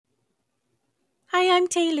Hi, I'm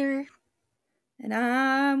Taylor. And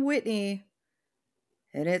I'm Whitney.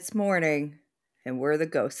 And it's morning. And we're the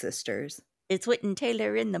Ghost Sisters. It's Whit and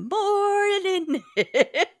Taylor in the morning.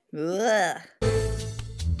 Ugh.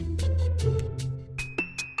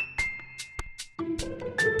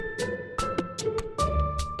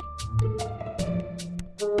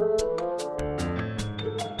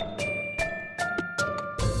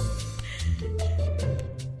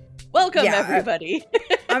 Welcome, Yeah, everybody.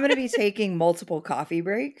 I'm going to be taking multiple coffee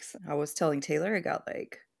breaks. I was telling Taylor I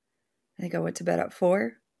think I went to bed at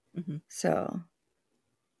 4. Mm-hmm. So,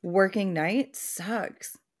 working night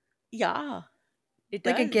sucks. Yeah, it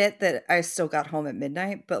does. Like, I get that I still got home at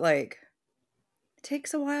midnight, but like, it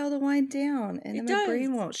takes a while to wind down. And then my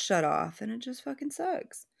brain won't shut off. And it just fucking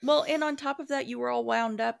sucks. Well, and on top of that, you were all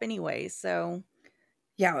wound up anyway, so.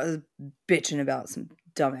 Yeah, I was bitching about some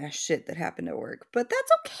dumbass shit that happened at work. But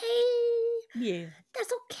that's okay. Yeah.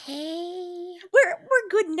 That's okay. We're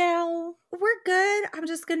good now. We're good. I'm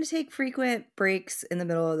just going to take frequent breaks in the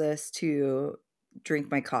middle of this to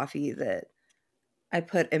drink my coffee that I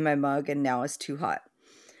put in my mug and now is too hot.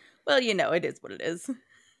 Well, it is what it is.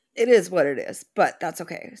 It is what it is, but that's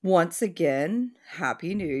okay. Once again,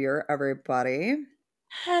 Happy New Year, everybody.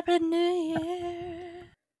 Happy New Year.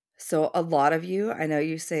 So a lot of you, I know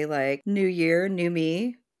you say like, New Year, new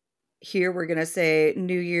me. Here we're going to say,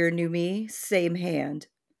 New Year, new me, same hand.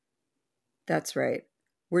 That's right.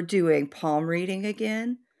 We're doing palm reading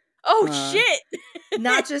again. Oh, shit!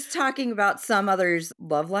 Not just talking about some others'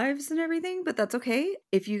 love lives and everything, but that's okay.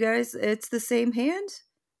 If you guys, it's the same hand,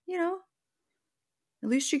 at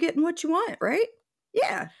least you're getting what you want, right?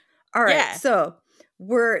 Yeah. All right. Yeah. So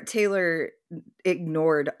Taylor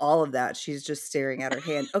ignored all of that. She's just staring at her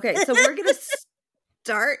hand. Okay. So we're going to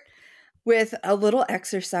start with a little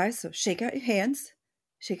exercise. So shake out your hands.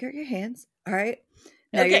 Shake out your hands. All right.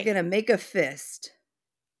 Now you're going to make a fist.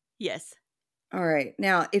 Yes. All right.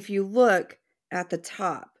 Now, if you look at the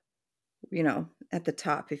top,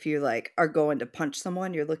 if you like are going to punch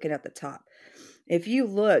someone, you're looking at the top. If you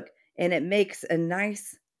look and it makes a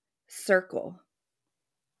nice circle,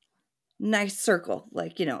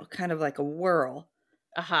 like, kind of like a whirl.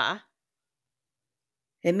 Uh-huh.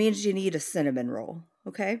 It means you need a cinnamon roll.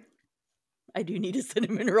 Okay. I do need a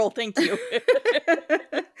cinnamon roll. Thank you.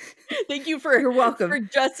 Thank you for You're welcome. For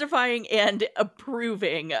justifying and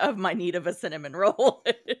approving of my need of a cinnamon roll.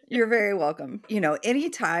 You're very welcome.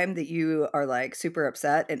 Anytime that you are like super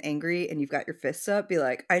upset and angry and you've got your fists up, be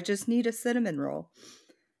like, I just need a cinnamon roll.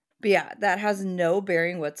 But yeah, that has no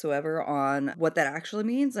bearing whatsoever on what that actually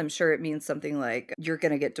means. I'm sure it means something like you're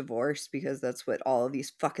going to get divorced because that's what all of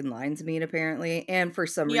these fucking lines mean, apparently. And for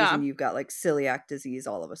some reason, you've got like celiac disease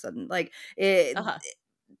all of a sudden. Like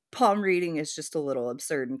palm reading is just a little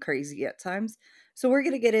absurd and crazy at times. So we're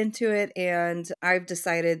going to get into it. And I've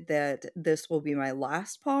decided that this will be my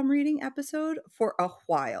last palm reading episode for a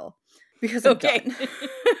while because I'm done.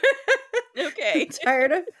 Okay. I'm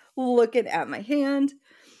tired of looking at my hand.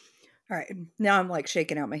 All right, now I'm like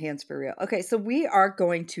shaking out my hands for real. Okay, so we are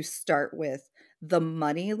going to start with the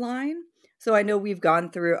money line. So I know we've gone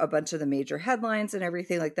through a bunch of the major headlines and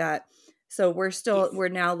everything like that. So we're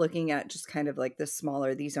now looking at just kind of like the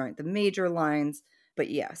smaller, these aren't the major lines, but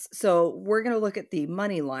yes. So we're going to look at the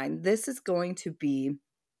money line. This is going to be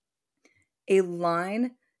a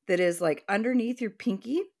line that is like underneath your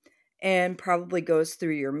pinky and probably goes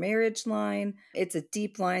through your marriage line. It's a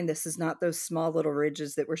deep line. This is not those small little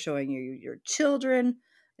ridges that we're showing you your children.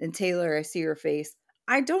 And Taylor, I see your face.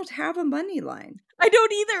 I don't have a money line. I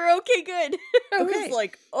don't either. Okay, good. I was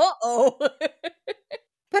like, uh-oh.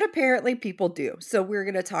 But apparently people do. So we're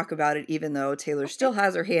going to talk about it even though Taylor still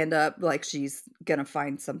has her hand up like she's going to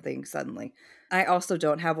find something suddenly. I also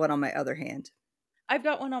don't have one on my other hand. I've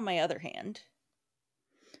got one on my other hand.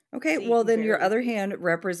 Okay, well then your other hand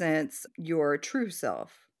represents your true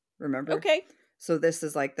self, remember? Okay. So this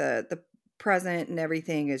is like the present and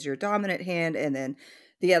everything is your dominant hand, and then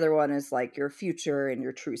the other one is like your future and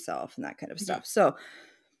your true self and that kind of stuff. So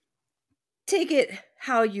take it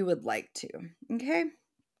how you would like to, okay?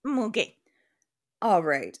 Okay. All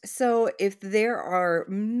right. So if there are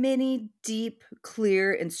many deep,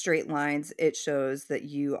 clear, and straight lines, it shows that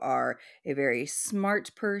you are a very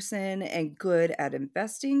smart person and good at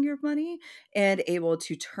investing your money and able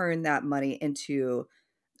to turn that money into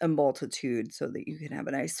a multitude so that you can have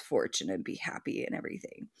a nice fortune and be happy and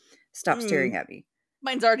everything. Stop staring at me.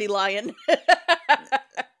 Mine's already lying.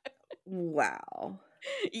 Wow.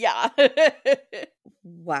 Yeah.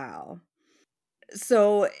 Wow.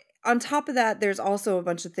 So on top of that, there's also a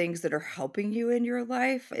bunch of things that are helping you in your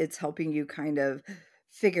life. It's helping you kind of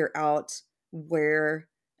figure out where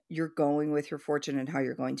you're going with your fortune and how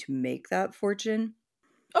you're going to make that fortune.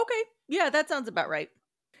 Okay. Yeah, that sounds about right.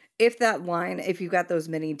 If you've got those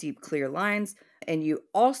many deep, clear lines, and you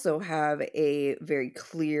also have a very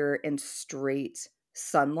clear and straight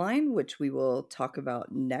sun line, which we will talk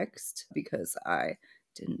about next because I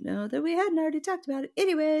didn't know that we hadn't already talked about it.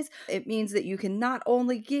 Anyways, it means that you can not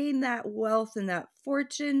only gain that wealth and that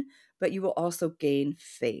fortune, but you will also gain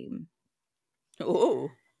fame. Oh,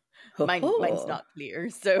 mine's Ho-ho. not clear,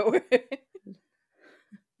 so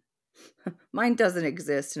Mine doesn't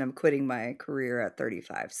exist, and I'm quitting my career at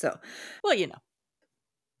 35. So, well, you know.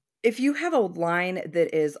 if you have a line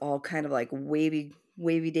that is all kind of like wavy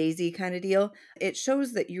daisy kind of deal, it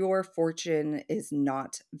shows that your fortune is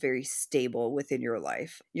not very stable within your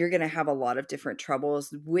life. You're going to have a lot of different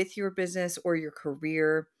troubles with your business or your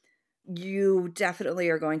career. You definitely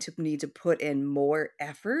are going to need to put in more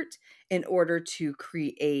effort in order to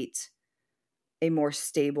create a more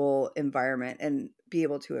stable environment and be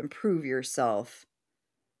able to improve yourself.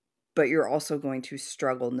 But you're also going to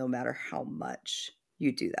struggle no matter how much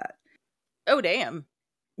you do that. Oh, damn.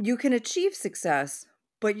 You can achieve success,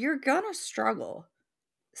 but you're gonna struggle.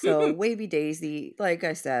 So wavy daisy, like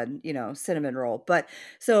I said, cinnamon roll. But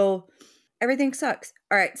so everything sucks.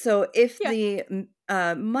 All right. So if Yeah.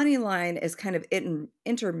 the money line is kind of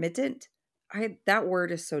intermittent, that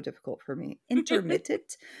word is so difficult for me.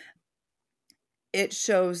 Intermittent. It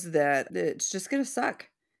shows that it's just gonna suck.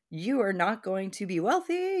 You are not going to be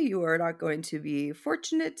wealthy. You are not going to be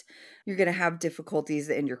fortunate. You're going to have difficulties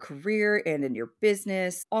in your career and in your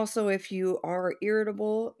business. Also, if you are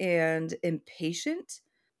irritable and impatient,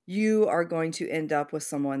 you are going to end up with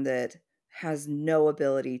someone that has no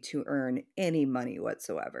ability to earn any money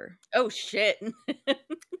whatsoever. Oh, shit.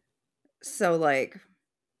 So, like,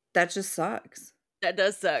 that just sucks. That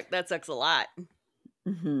does suck. That sucks a lot.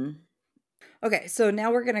 Mm-hmm. Okay, so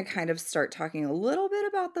now we're going to kind of start talking a little bit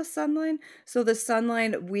about the sun line. So the sun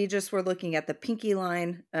line, we just were looking at the pinky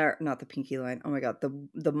line, or not the pinky line. Oh my God,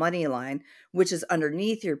 the money line, which is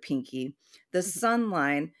underneath your pinky. The sun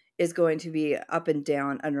line is going to be up and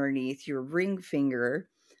down underneath your ring finger.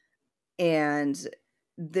 And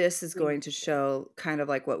this is going to show kind of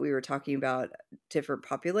like what we were talking about, different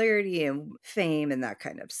popularity and fame and that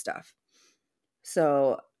kind of stuff.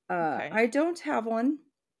 So Okay. I don't have one.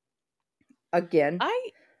 Again,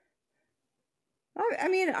 I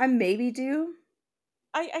mean, I maybe do.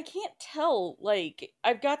 I can't tell. Like,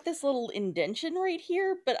 I've got this little indention right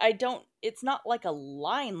here, but I don't. It's not like a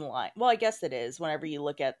line. Well, I guess it is. Whenever you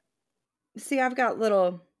look at, See, I've got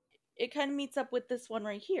little it kind of meets up with this one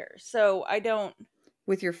right here. So I don't.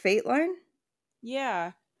 with your fate line.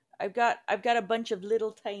 Yeah, I've got a bunch of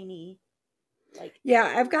little tiny, like.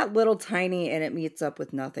 Yeah, I've got little tiny, and it meets up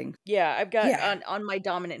with nothing. Yeah, I've got Yeah. on my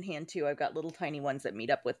dominant hand too. I've got little tiny ones that meet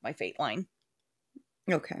up with my fate line.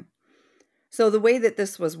 Okay. So the way that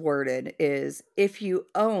this was worded is if you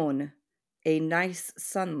own a nice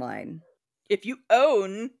sun line, If you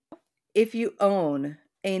own,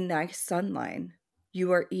 a nice sun line,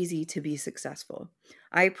 you are easy to be successful.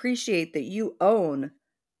 I appreciate that you own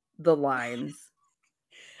the lines.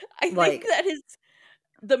 I think that is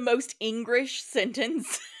the most English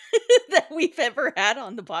sentence that we've ever had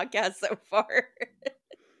on the podcast so far.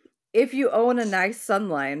 If you own a nice sun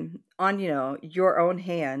line on, your own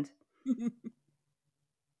hand,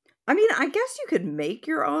 I mean, I guess you could make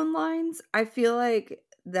your own lines. I feel like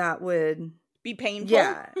that would Be painful.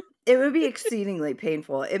 Yeah, it would be exceedingly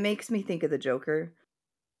painful. It makes me think of the Joker.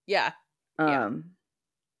 Yeah.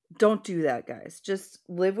 Don't do that, guys. Just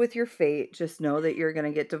live with your fate. Just know that you're going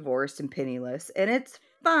to get divorced and penniless, and it's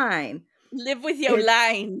fine. Live with your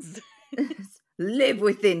lines. Live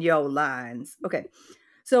within your lines. Okay.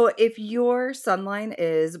 So if your sun line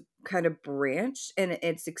is kind of branched and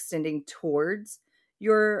it's extending towards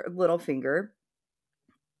your little finger,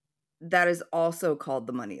 that is also called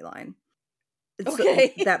the money line.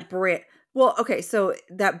 Okay. So that branch. Well, okay. So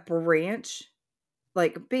that branch,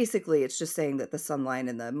 like basically, it's just saying that the sun line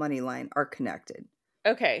and the money line are connected.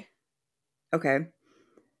 Okay. Okay.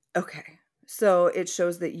 So it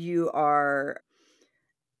shows that you are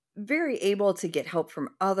very able to get help from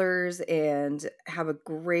others and have a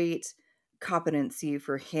great competency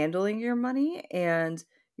for handling your money, and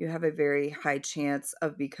you have a very high chance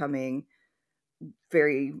of becoming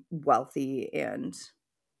very wealthy and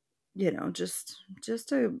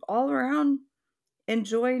just a all around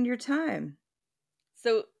enjoying your time.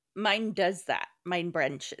 So mine does that. Mine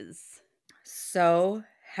branches. So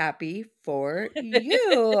happy for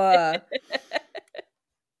you.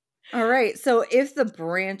 All right. So if the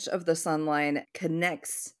branch of the sun line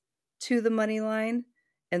connects to the money line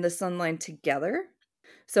and the sun line together,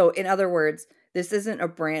 So in other words, this isn't a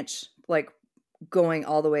branch like going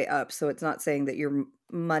all the way up. So it's not saying that your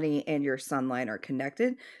money and your sun line are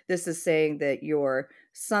connected. This is saying that your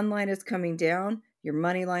sun line is coming down, your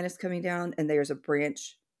money line is coming down, and there's a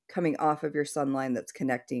branch coming off of your sun line that's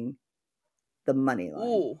connecting the money line.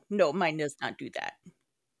 Ooh, no, mine does not do that.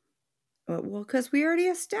 Well, because we already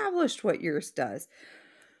established what yours does.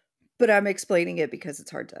 But I'm explaining it because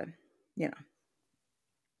it's hard to,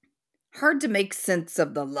 hard to make sense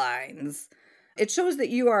of the lines. It shows that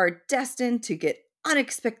you are destined to get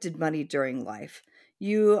unexpected money during life.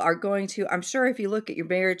 You are going to, I'm sure if you look at your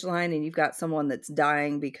marriage line and you've got someone that's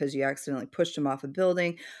dying because you accidentally pushed them off a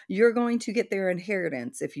building, you're going to get their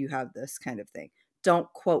inheritance if you have this kind of thing.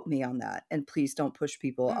 Don't quote me on that. And please don't push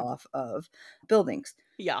people off of buildings.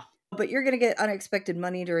 Yeah. But you're going to get unexpected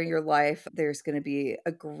money during your life. There's going to be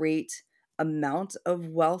a great amount of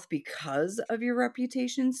wealth because of your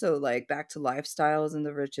reputation. So like back to lifestyles and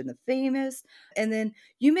the rich and the famous. And then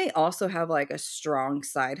you may also have like a strong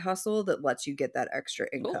side hustle that lets you get that extra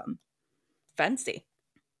income. Ooh, fancy.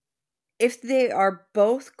 If they are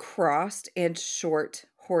both crossed and short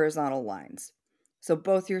horizontal lines, so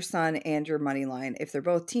both your sun and your money line, if they're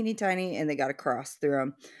both teeny tiny and they got to cross through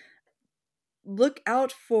them, look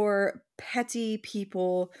out for petty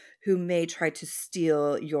people who may try to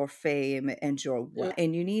steal your fame and your wealth.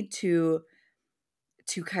 And you need to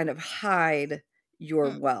kind of hide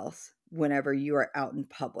your wealth whenever you are out in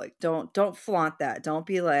public. Don't flaunt that. Don't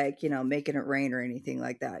be like, making it rain or anything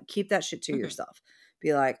like that. Keep that shit to yourself.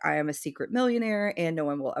 Be like, I am a secret millionaire and no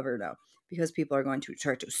one will ever know, because people are going to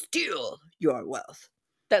try to steal your wealth.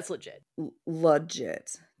 That's legit.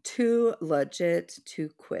 Legit. Too legit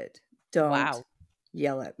to quit. Don't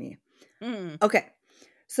yell at me. Okay.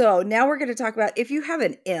 So now we're going to talk about if you have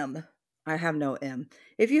an M. I have no M.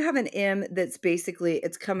 If you have an M that's basically,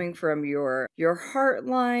 it's coming from your heart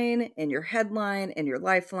line and your headline and your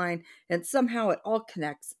lifeline, and somehow it all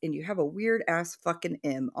connects and you have a weird ass fucking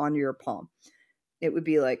M on your palm. It would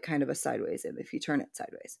be like kind of a sideways M if you turn it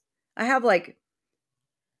sideways. I have like,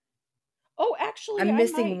 oh, actually, I'm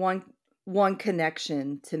missing one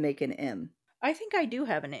connection to make an M. I think I do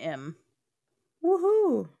have an M.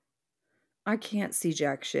 Woohoo. I can't see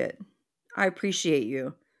jack shit. I appreciate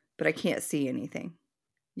you, but I can't see anything.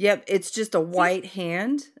 Yep, it's just a white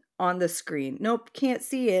hand on the screen. Nope, can't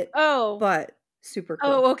see it. Oh. But super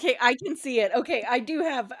cool. Oh, okay, I can see it. Okay, I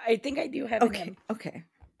think I do have an M.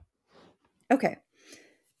 Okay.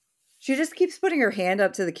 She just keeps putting her hand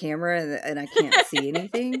up to the camera and I can't see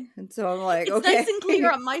anything. And so I'm like, it's okay. Nice and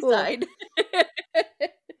clear on my side.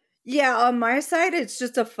 Yeah, on my side, it's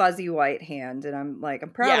just a fuzzy white hand. And I'm like,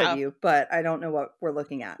 I'm proud of you, but I don't know what we're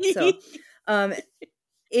looking at. So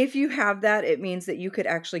if you have that, it means that you could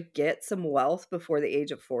actually get some wealth before the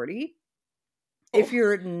age of 40. If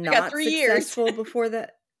you're not successful before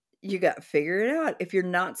that, you got to figure it out. If you're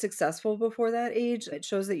not successful before that age, it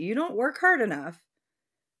shows that you don't work hard enough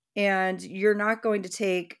and you're not going to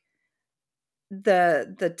take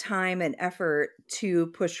the time and effort to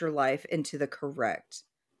push your life into the correct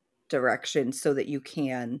direction so that you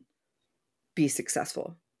can be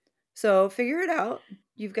successful. So figure it out.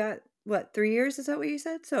 You've got what, 3 years? Is that what you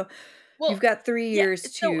said? So you've got 3 years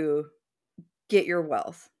to get your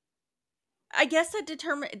wealth. I guess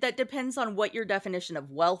that depends on what your definition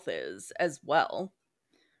of wealth is as well.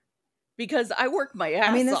 Because I work my ass off.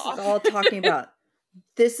 I mean,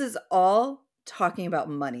 this is all talking about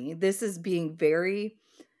money. This is being very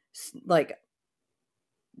like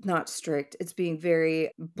not strict. It's being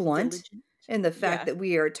very blunt diligent in the fact that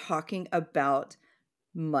we are talking about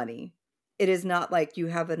money. It is not like you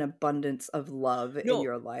have an abundance of love in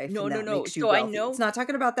your life. No. Makes you wealthy. It's not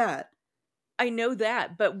talking about that. I know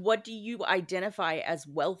that, but what do you identify as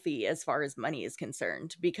wealthy as far as money is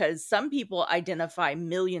concerned? Because some people identify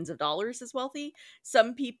millions of dollars as wealthy.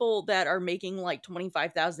 Some people that are making like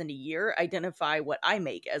 $25,000 a year identify what I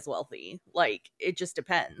make as wealthy. Like, it just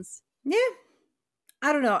depends. Yeah.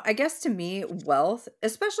 I don't know. I guess to me, wealth,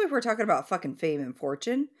 especially if we're talking about fucking fame and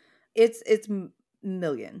fortune, it's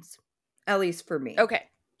millions, at least for me. Okay.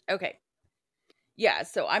 Yeah,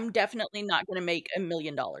 so I'm definitely not going to make $1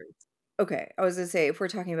 million. Okay, I was going to say, if we're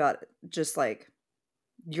talking about just like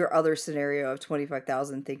your other scenario of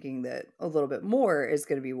 25,000, thinking that a little bit more is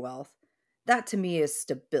going to be wealth, that to me is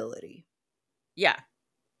stability. Yeah.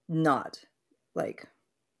 Not like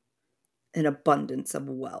an abundance of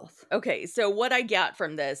wealth. Okay, so what I got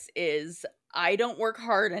from this is I don't work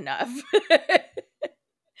hard enough.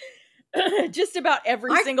 Just about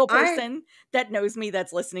every single person that knows me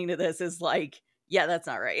that's listening to this is like, yeah, that's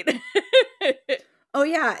not right. Oh,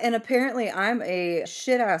 yeah, and apparently I'm a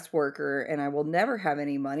shit-ass worker, and I will never have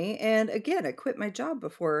any money, and again, I quit my job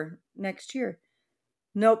before next year.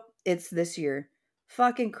 Nope, it's this year.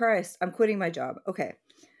 Fucking Christ, I'm quitting my job. Okay.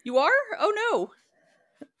 You are? Oh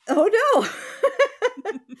Oh, no!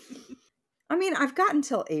 no. I mean, I've got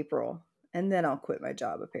until April, and then I'll quit my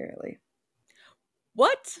job, apparently.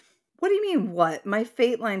 What? What do you mean, what? My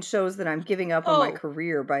fate line shows that I'm giving up on my Oh.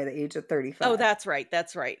 career by the age of Oh, 35. that's right.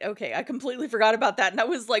 That's right. Okay, I completely forgot about that. And I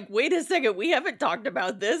was like, wait a second, we haven't talked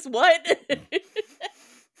about this. What?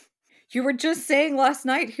 You were just saying last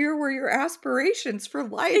night, here were your aspirations for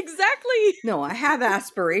life. Exactly. No, I have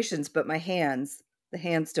aspirations, but the hands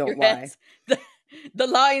don't Your lie. heads. The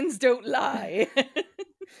lines don't lie.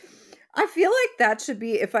 I feel like that should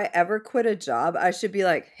be, if I ever quit a job, I should be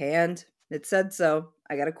like, hand, it said so.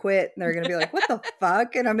 I gotta quit. And they're gonna be like, what the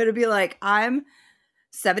fuck? And I'm gonna be like, I'm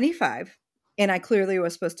 75 and I clearly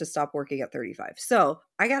was supposed to stop working at 35. So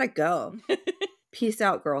I gotta go. Peace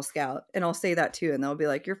out, Girl Scout. And I'll say that too. And they'll be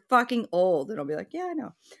like, you're fucking old. And I'll be like, yeah, I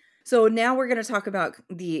know. So now we're gonna talk about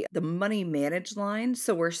the money managed line.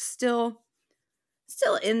 So we're still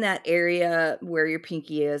in that area where your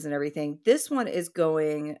pinky is and everything. This one is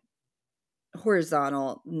going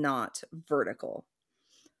horizontal, not vertical.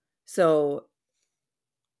 So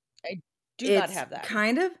I do not it's have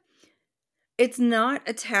that. it's not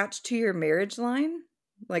attached to your marriage line.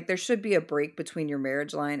 Like there should be a break between your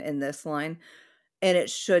marriage line and this line. And it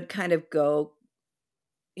should kind of go,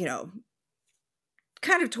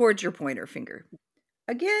 kind of towards your pointer finger.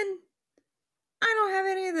 Again, I don't have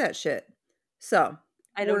any of that shit. So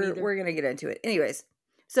I don't either. we're gonna get into it. Anyways,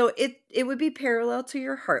 so it would be parallel to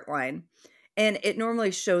your heart line, and it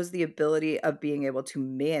normally shows the ability of being able to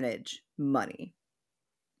manage money.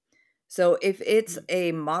 So if it's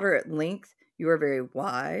a moderate length, you are very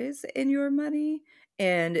wise in your money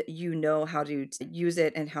and you know how to use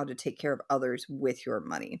it and how to take care of others with your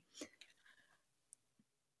money.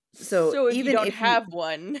 So if you even don't if have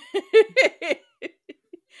one,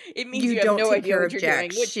 it means you you have don't no take idea care what of you're jack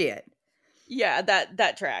doing. shit. Yeah,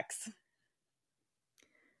 that tracks.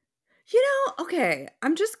 Okay,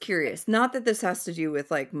 I'm just curious. Not that this has to do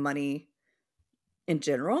with like money in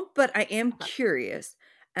general, but I am curious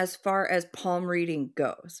as far as palm reading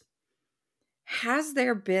goes. Has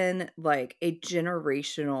there been like a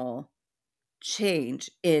generational change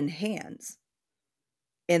in hands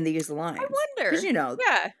in these I lines? Because wonder.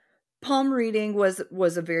 Yeah. palm reading was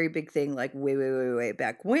a very big thing like way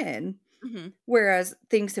back when. Hmm. Whereas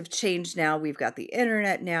things have changed now. We've got the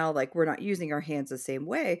internet now, like we're not using our hands the same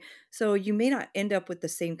way. So you may not end up with the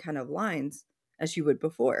same kind of lines as you would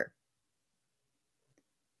before.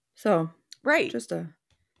 So Right. just a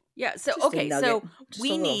Yeah. So just a okay. nugget, So just a we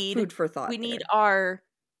little need food for thought we need there. our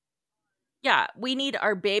we need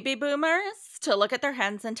our baby boomers to look at their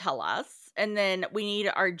hands and tell us, and then we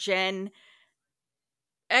need our Gen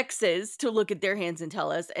X's to look at their hands and tell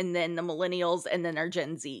us, and then the millennials, and then our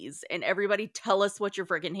Gen Z's, and everybody tell us what your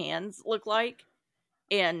freaking hands look like.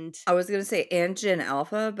 And I was gonna say and Gen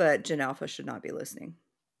Alpha, but Gen Alpha should not be listening.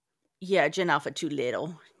 yeah, Gen Alpha too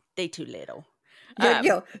little. They too little.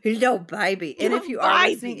 Yo, little baby. And if you are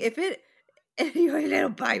listening, Baby. you're a little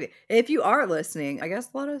baby. If you are listening, I guess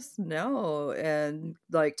let us know and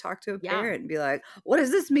like talk to a Yeah. parent and be like, what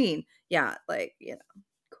does this mean? Yeah, like,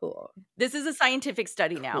 cool. This is a scientific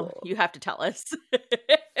study now. Cool. You have to tell us.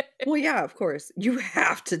 Well, yeah, of course. You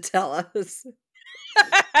have to tell us.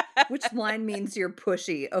 Which line means you're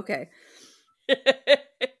pushy? Okay.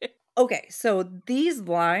 Okay, so these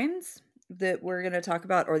lines that we're going to talk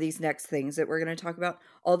about, or these next things that we're going to talk about,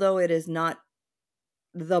 although it is not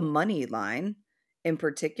the money line in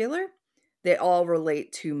particular, they all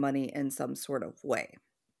relate to money in some sort of way.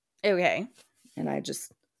 Okay. And I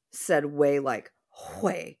just said way like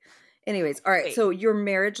way. Anyways, all right. Wait. So your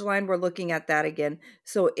marriage line, we're looking at that again.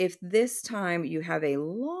 So if this time you have a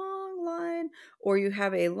long line or you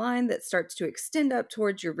have a line that starts to extend up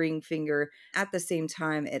towards your ring finger, at the same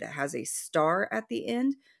time it has a star at the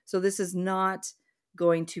end. So this is not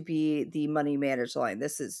going to be the money managed line.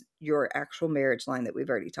 This is your actual marriage line that we've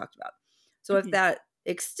already talked about. So if that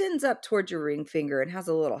extends up towards your ring finger and has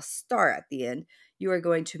a little star at the end, you are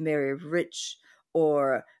going to marry rich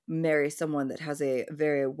or marry someone that has a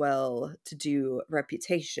very well-to-do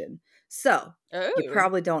reputation. So you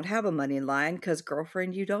probably don't have a money line because,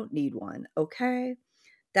 girlfriend, you don't need one. Okay?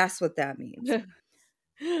 That's what that means. I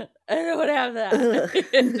don't have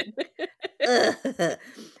that.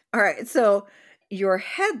 All right. So your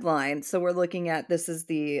headline, so we're looking at, this is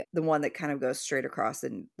the one that kind of goes straight across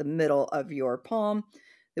in the middle of your palm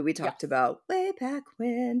that we talked about way back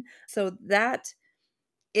when. So that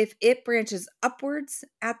If it branches upwards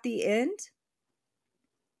at the end,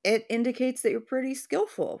 it indicates that you're pretty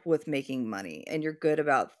skillful with making money and you're good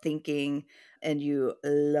about thinking and you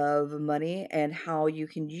love money and how you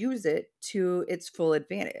can use it to its full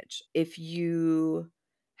advantage. If you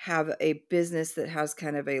have a business that has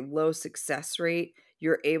kind of a low success rate,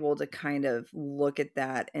 you're able to kind of look at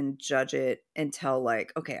that and judge it and tell,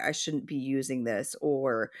 like, okay, I shouldn't be using this,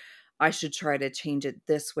 or I should try to change it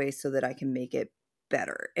this way so that I can make it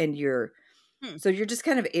better. And Hmm. you're just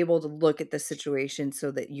kind of able to look at the situation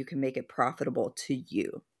so that you can make it profitable to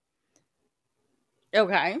you.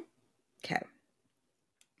 Okay. Okay.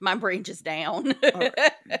 My brain just down. All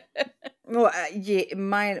right. Well, yeah,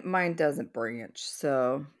 mine doesn't branch,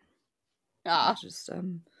 so I'm Ah. just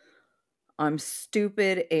I'm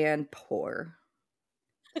stupid and poor.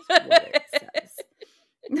 That's what it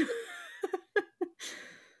says.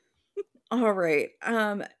 All right.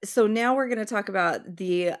 So now we're going to talk about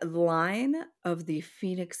the line of the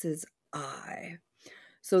phoenix's eye.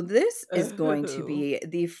 So this is going to Oh. be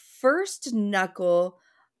the first knuckle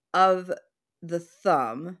of the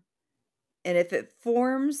thumb, and if it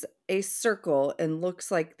forms a circle and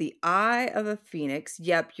looks like the eye of a phoenix,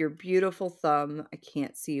 yep, your beautiful thumb. I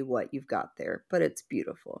can't see what you've got there, but it's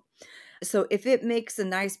beautiful. So if it makes a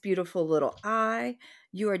nice, beautiful little eye,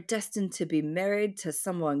 you are destined to be married to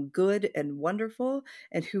someone good and wonderful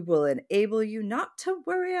and who will enable you not to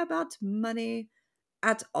worry about money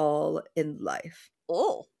at all in life.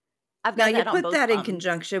 Oh. I've Now, got you that on put both that in thumbs.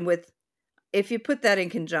 conjunction with if you put that in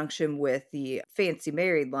conjunction with the fancy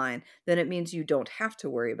married line, then it means you don't have to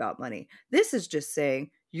worry about money. This is just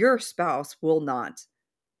saying your spouse will not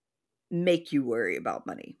make you worry about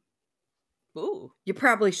money. Ooh. You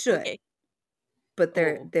probably should, Okay. but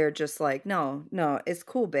they're Oh. they're just like, "No, no, it's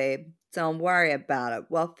cool, babe. Don't worry about it.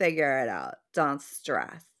 We'll figure it out. Don't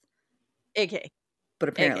stress." Okay. But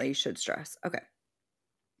apparently Okay. you should stress. Okay.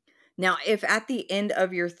 Now, if at the end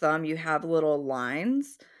of your thumb you have little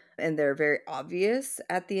lines and they're very obvious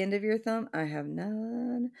at the end of your thumb, I have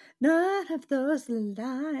none of those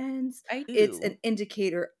lines. I It's do. an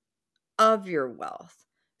indicator of your wealth.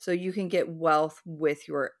 So you can get wealth with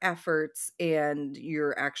your efforts and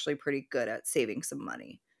you're actually pretty good at saving some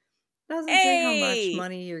money. Doesn't say how much Hey!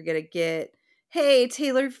 money you're going to get. Hey,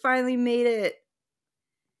 Taylor finally made it.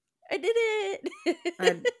 I did I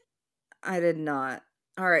it. I did not.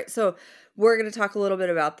 All right, so we're going to talk a little bit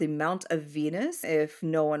about the Mount of Venus. If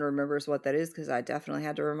no one remembers what that is, because I definitely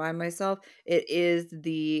had to remind myself, it is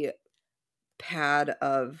the pad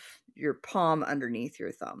of your palm underneath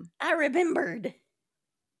your thumb. I remembered.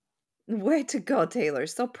 Way to go, Taylor.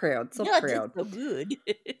 So proud, so You did proud. so good.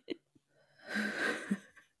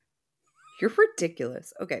 You're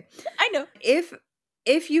ridiculous. Okay. I know.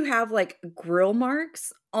 If you have like grill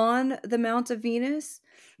marks on the Mount of Venus,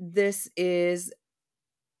 this is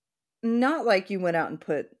not like you went out and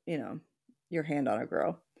put, your hand on a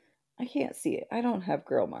grill. I can't see it. I don't have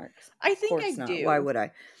grill marks. I Of think I course not. Why do. would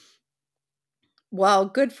I? Well,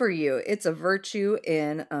 good for you. It's a virtue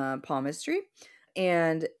in palmistry,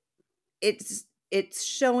 and it's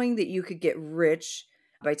showing that you could get rich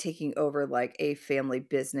by taking over like a family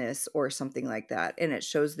business or something like that. And it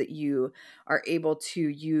shows that you are able to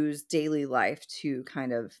use daily life to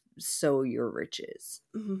kind of sow your riches.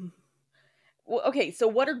 Mhm. Well, okay, so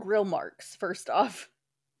what are grill marks, first off?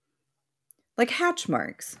 Like hatch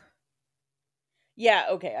marks. Yeah,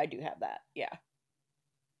 okay, I do have that. Yeah.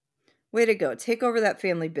 Way to go. Take over that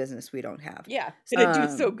family business we don't have. Yeah. Gonna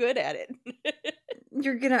do so Um, good at it.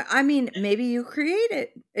 I mean, maybe you create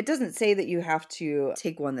it. It doesn't say that you have to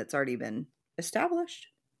take one that's already been established.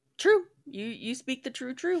 True. You speak the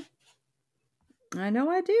true. I know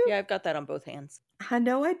I do. Yeah, I've got that on both hands. I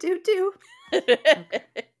know I do too. Okay.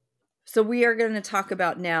 So we are going to talk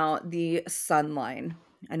about now the sun line.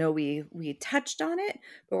 I know we touched on it,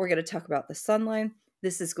 but we're going to talk about the sun line.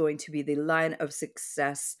 This is going to be the line of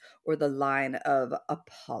success or the line of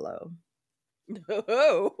Apollo.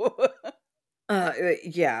 Oh.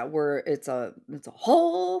 Yeah, where it's a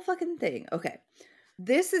whole fucking thing. Okay.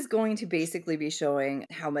 This is going to basically be showing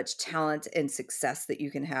how much talent and success that you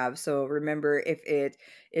can have. So remember, if it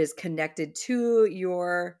is connected to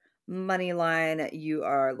your money line, you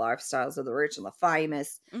are lifestyles of the rich and the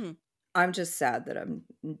famous. Mhm. I'm just sad that I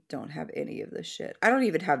don't have any of this shit. I don't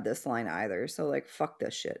even have this line either. So like, fuck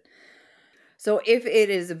this shit. So if it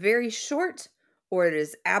is very short or it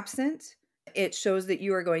is absent, it shows that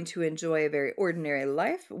you are going to enjoy a very ordinary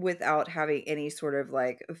life without having any sort of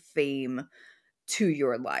like fame to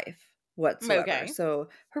your life. whatsoever. Okay. So,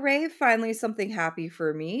 hooray, finally something happy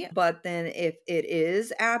for me. But then if it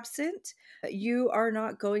is absent, you are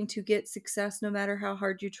not going to get success no matter how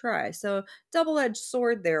hard you try. So, double-edged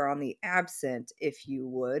sword there on the absent, if you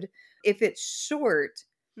would. If it's short,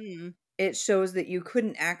 Hmm. it shows that you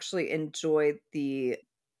couldn't actually enjoy the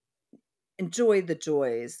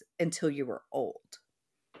joys until you were old.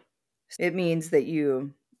 It means that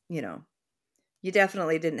you know, you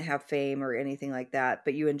definitely didn't have fame or anything like that,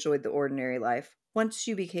 but you enjoyed the ordinary life once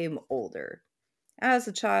you became older. As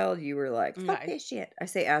a child, you were like, "Fuck Okay. this shit." I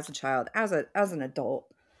say as a child, as an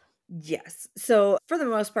adult. Yes. So, for the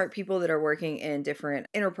most part, people that are working in different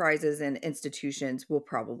enterprises and institutions will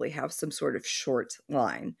probably have some sort of short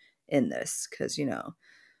line in this cuz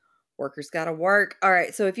workers got to work. All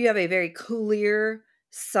right, so if you have a very clear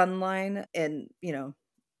sun line and,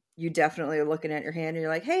 you definitely are looking at your hand and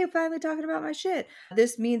you're like, "Hey, I'm finally talking about my shit."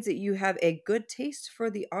 This means that you have a good taste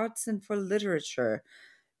for the arts and for literature.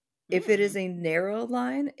 If it is Hmm. a narrow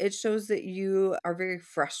line, it shows that you are very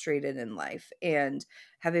frustrated in life and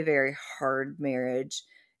have a very hard marriage.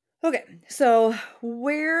 Okay, so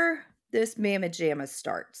where this mamma jamma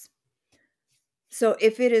starts. So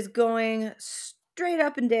if it is going straight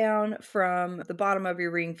up and down from the bottom of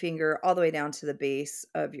your ring finger all the way down to the base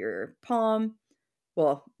of your palm,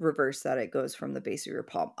 well, reverse that, it goes from the base of your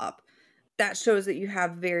palm up. That shows that you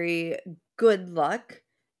have very good luck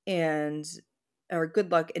and or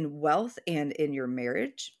good luck in wealth and in your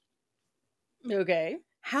marriage. Okay.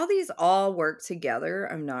 How these all work together,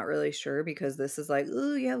 I'm not really sure because this is like,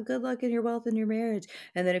 "Ooh, you have good luck in your wealth and your marriage."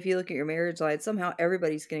 And then if you look at your marriage line, somehow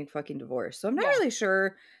everybody's getting fucking divorced. So I'm not Yeah. really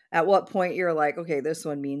sure at what point you're like, "Okay, this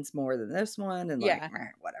one means more than this one," and like, Yeah.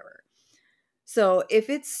 "Meh, whatever." So if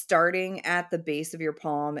it's starting at the base of your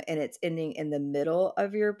palm and it's ending in the middle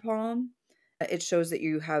of your palm, it shows that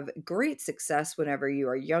you have great success whenever you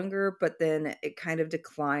are younger, but then it kind of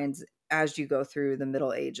declines as you go through the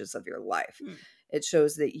middle ages of your life. Hmm. It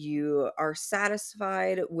shows that you are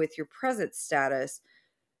satisfied with your present status,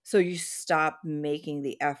 so you stop making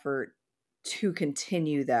the effort to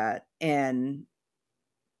continue that, and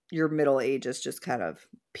your middle ages just kind of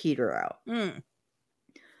peter out. Hmm.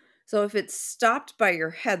 So if it's stopped by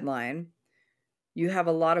your headline, you have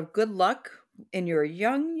a lot of good luck in your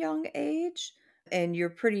young age, and you're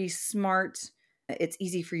pretty smart. It's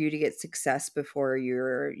easy for you to get success before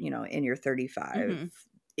you're, in your Hmm.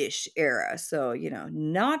 35-ish era. So,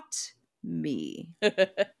 not me.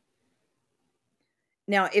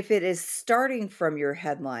 Now, if it is starting from your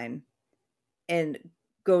headline and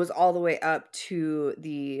goes all the way up to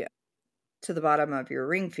the bottom of your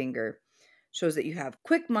ring finger, shows that you have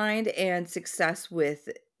quick mind and success with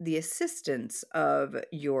the assistance of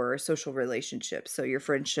your social relationships. So your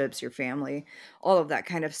friendships, your family, all of that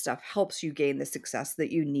kind of stuff helps you gain the success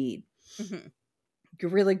that you need. Hmm.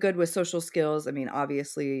 You're really good with social skills. I mean,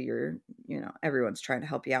 obviously everyone's trying to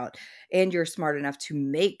help you out, and you're smart enough to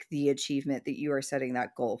make the achievement that you are setting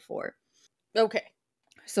that goal for. Okay.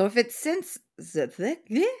 So if it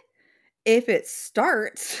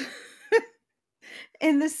starts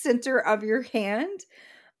in the center of your hand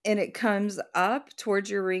and it comes up towards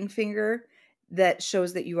your ring finger, that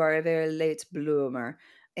shows that you are a very late bloomer.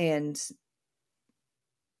 And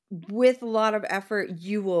with a lot of effort,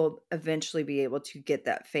 you will eventually be able to get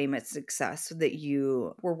that famous success that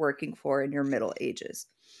you were working for in your middle ages.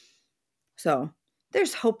 So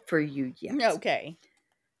there's hope for you yet. Okay.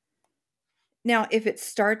 Now, if it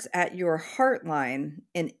starts at your heart line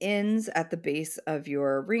and ends at the base of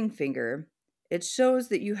your ring finger, it shows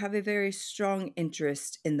that you have a very strong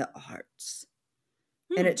interest in the arts.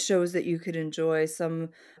 And Hmm. it shows that you could enjoy some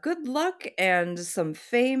good luck and some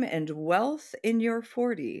fame and wealth in your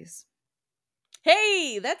 40s.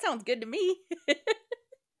 Hey, that sounds good to me.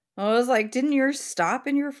 I was like, didn't yours stop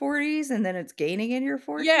in your 40s and then it's gaining in your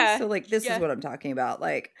 40s? Yeah. So, like, this is Yeah. what I'm talking about.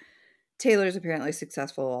 Like, Taylor's apparently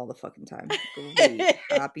successful all the fucking time. Great.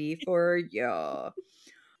 Happy for you.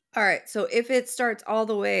 All right, so if it starts all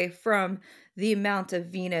the way from the Mount of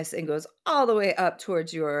Venus and goes all the way up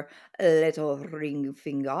towards your little ring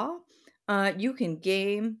finger, you can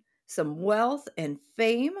gain some wealth and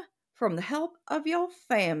fame from the help of your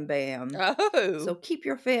fam bam. So Oh. keep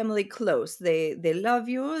your family close. They love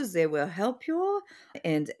you, they will help you,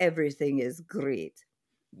 and everything is great.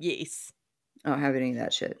 Yes. I don't have any of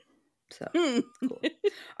that shit. So Hmm. it's cool.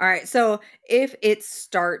 All right. So if it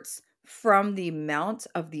starts from the mount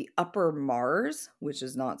of the upper Mars, which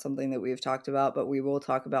is not something that we've talked about, but we will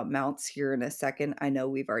talk about mounts here in a second. I know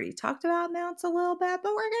we've already talked about mounts a little bit,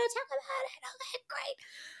 but we're going to talk about it. Okay, great.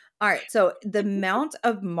 All right. So the mount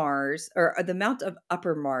of Mars or the mount of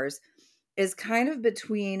upper Mars, is kind of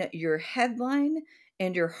between your headline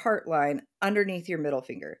and your heart line underneath your middle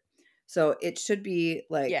finger. So it should be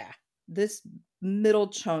like Yeah. this middle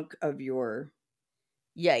chunk of your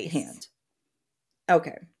Yes. hand.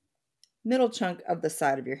 Okay. Middle chunk of the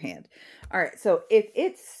side of your hand. All right. So if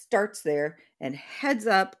it starts there and heads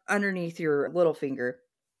up underneath your little finger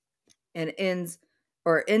and ends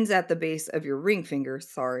at the base of your ring finger,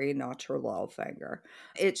 sorry, not your little finger,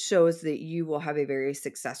 it shows that you will have a very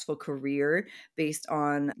successful career based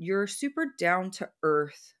on your super down to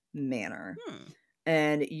earth manner.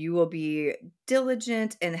 And you will be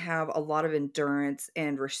diligent and have a lot of endurance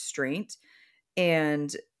and restraint.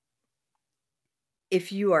 And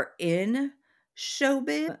if you are in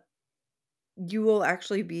showbiz, you will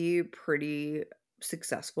actually be pretty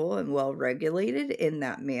successful and well regulated in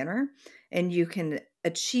that manner. And you can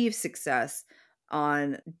achieve success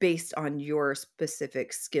based on your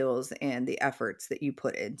specific skills and the efforts that you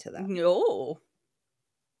put into them. No.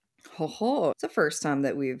 Ho ho. It's the first time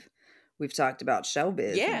that we've talked about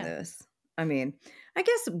showbiz in Yeah. this. I mean, I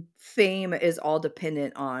guess fame is all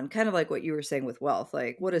dependent on kind of like what you were saying with wealth.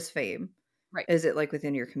 Like, what is fame? Right. Is it like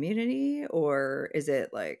within your community or is it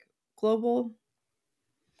like global?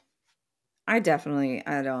 I don't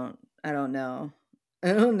know.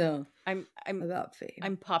 I don't know I'm about fame.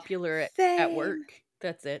 I'm popular at Fame. work.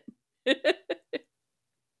 That's it.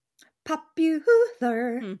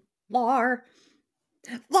 Popular. Lar.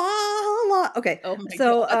 La. Okay. Oh my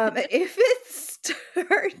So God.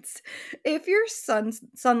 if your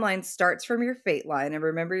sun line starts from your fate line, and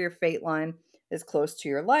remember your fate line is close to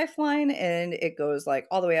your lifeline and it goes like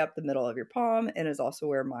all the way up the middle of your palm and is also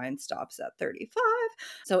where mine stops at 35.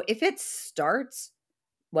 So if it starts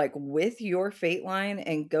like with your fate line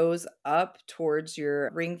and goes up towards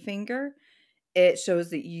your ring finger, it shows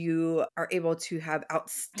that you are able to have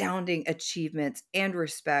outstanding achievements and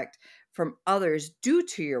respect from others due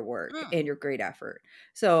to your work and your great effort.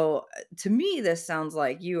 So to me, this sounds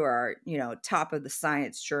like you are, top of the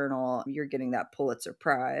science journal. You're getting that Pulitzer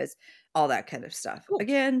Prize, all that kind of stuff. Cool.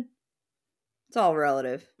 Again, it's all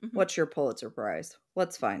relative. What's your Pulitzer Prize?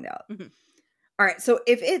 Let's find out. All right. So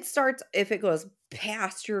if it goes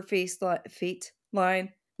past your fate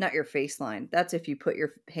line, not your face line. That's if you put your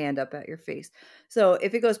hand up at your face. So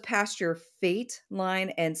if it goes past your fate line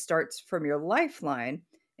and starts from your lifeline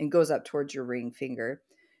and goes up towards your ring finger,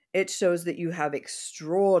 it shows that you have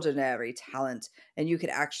extraordinary talent and you could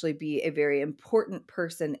actually be a very important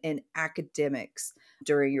person in academics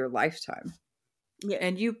during your lifetime. Yeah.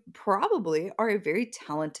 And you probably are a very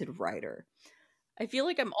talented writer. I feel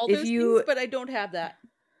like I'm all those things, but I don't have that.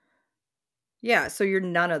 Yeah, so you're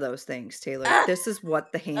none of those things, Taylor. This is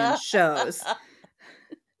what the hand shows.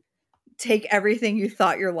 Take everything you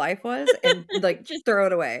thought your life was and like just throw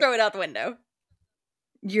it away. Throw it out the window.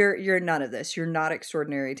 You're none of this. You're not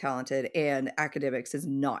extraordinary talented and academics is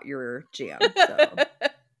not your jam. So.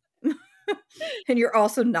 And you're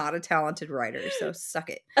also not a talented writer, so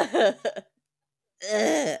suck it.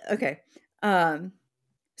 Okay.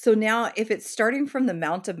 So now if it's starting from the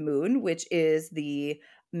Mount of Moon, which is the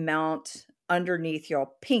mount underneath your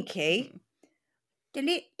pinky,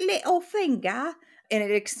 the little finger, and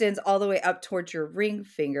it extends all the way up towards your ring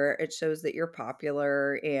finger, it shows that you're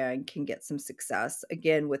popular and can get some success,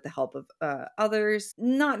 again, with the help of others.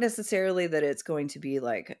 Not necessarily that it's going to be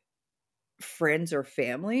like friends or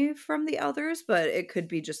family from the others, but it could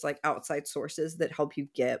be just like outside sources that help you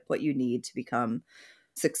get what you need to become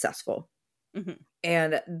successful.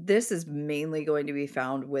 And this is mainly going to be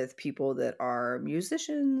found with people that are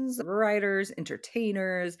musicians, writers,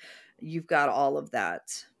 entertainers. You've got all of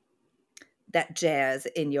that jazz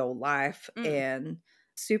in your life and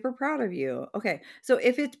super proud of you. Okay. So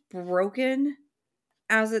if it's broken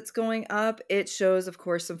as it's going up, it shows, of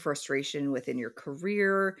course, some frustration within your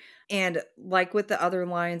career. And like with the other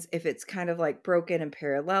lines, if it's kind of like broken and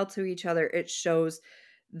parallel to each other, it shows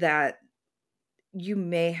that you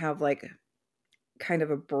may have like kind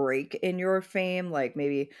of a break in your fame. Like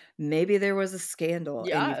maybe there was a scandal and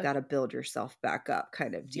you've got to build yourself back up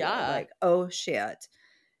kind of deal. Like, oh shit.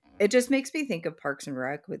 It just makes me think of Parks and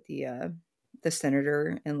Rec with the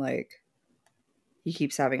senator and like he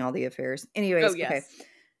keeps having all the affairs. Anyways, okay.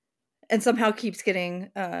 And somehow keeps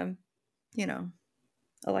getting,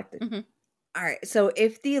 elected. All right. So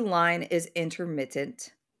if the line is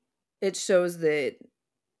intermittent, it shows that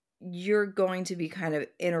you're going to be kind of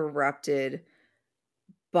interrupted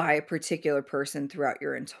by a particular person throughout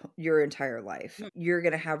your entire life. You're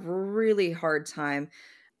going to have a really hard time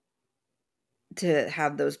to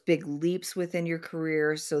have those big leaps within your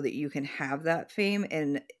career so that you can have that fame.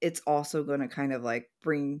 And it's also going to kind of like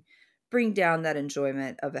bring bring down that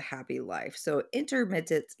enjoyment of a happy life. So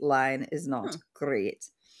intermittent line is not great.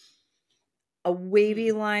 A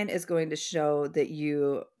wavy line is going to show that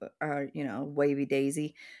you are, wavy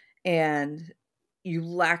daisy, and you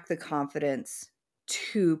lack the confidence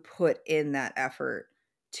to put in that effort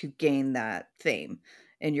to gain that fame.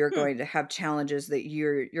 And you're going to have challenges that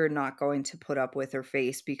you're not going to put up with or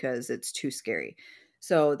face because it's too scary.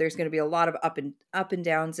 So there's going to be a lot of up and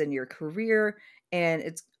downs in your career, and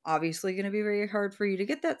it's obviously going to be very hard for you to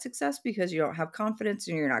get that success because you don't have confidence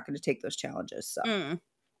and you're not going to take those challenges. So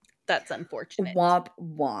that's unfortunate. Womp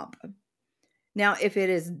womp. Now, if it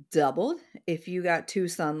is doubled, if you got 2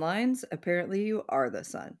 sun lines, apparently you are the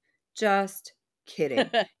sun. Just kidding.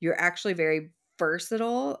 You're actually very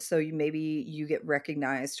versatile. So maybe you get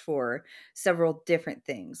recognized for several different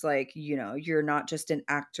things. Like, you're not just an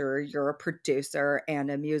actor, you're a producer and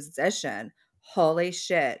a musician. Holy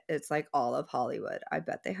shit. It's like all of Hollywood. I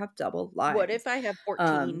bet they have double lines. What if I have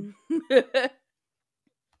 14?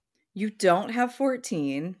 You don't have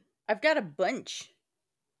 14. I've got a bunch.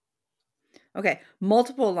 Okay,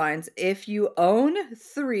 multiple lines. If you own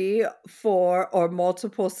 3, 4, or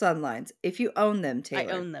multiple sun lines, if you own them,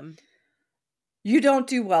 Taylor. I own them. You don't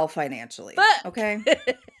do well financially. Fuck. Okay?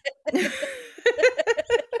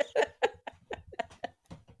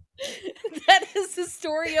 That is the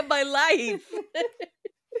story of my life.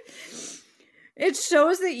 It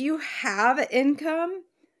shows that you have income,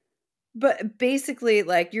 but basically,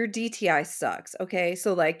 like, your DTI sucks, okay?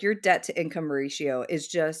 So, like, your debt to income ratio is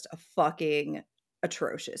just fucking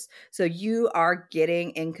atrocious. So you are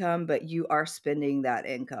getting income, but you are spending that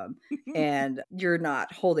income and you're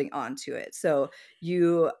not holding on to it. So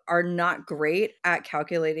you are not great at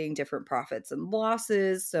calculating different profits and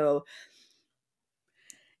losses. So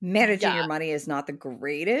managing your money is not the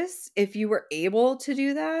greatest. If you were able to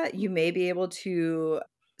do that, you may be able to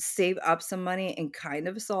save up some money and kind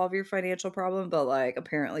of solve your financial problem, but like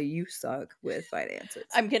apparently you suck with finances.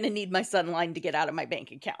 I'm gonna need my sun line to get out of my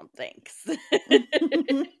bank account. Thanks.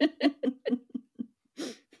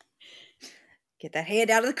 Get that hand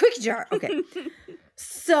out of the cookie jar. Okay.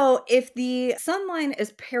 So if the sun line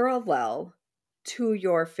is parallel to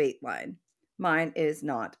your fate line, mine is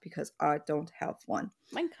not because I don't have one.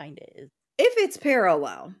 Mine kind of is. If it's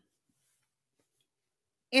parallel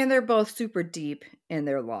and they're both super deep and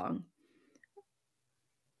they're long,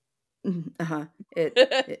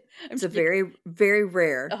 it's a very, very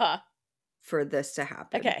rare for this to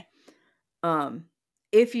happen. Okay.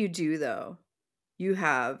 If you do, though, you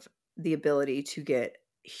have the ability to get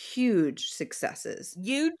huge successes.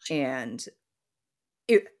 Huge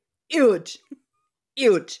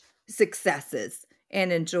successes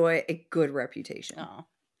and enjoy a good reputation. Oh,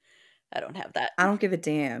 I don't have that. I don't give a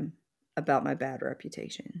damn about my bad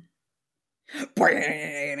reputation.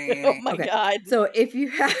 Oh my God. So if you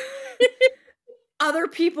have other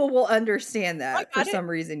people will understand that. For some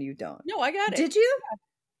reason you don't. No, I got it. Did you?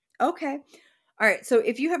 Yeah. Okay. All right. So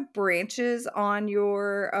if you have branches on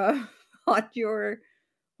your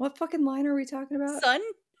what fucking line are we talking about?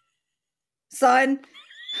 Sun.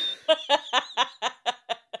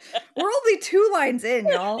 We're only 2 lines in,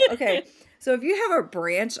 y'all. Okay. So if you have a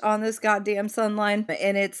branch on this goddamn sun line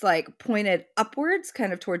and it's like pointed upwards,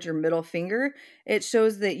 kind of towards your middle finger, it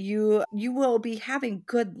shows that you will be having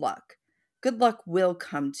good luck. Good luck will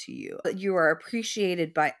come to you. You are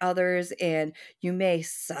appreciated by others and you may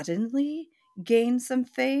suddenly gain some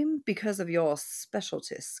fame because of your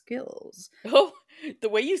specialty skills. Oh, the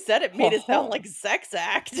way you said it made it sound like a sex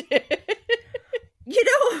act.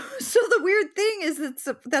 So the weird thing is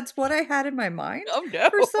that's what I had in my mind. Oh no.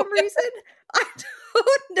 For some reason. I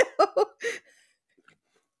don't know.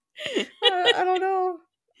 I don't know.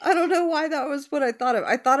 I don't know why that was what I thought of.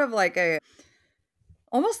 I thought of like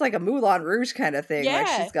almost like a Moulin Rouge kind of thing. Yeah. Like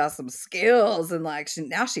she's got some skills and like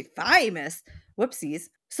now she's famous. Whoopsies.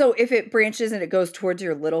 So if it branches and it goes towards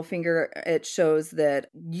your little finger, it shows that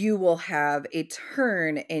you will have a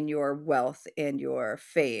turn in your wealth and your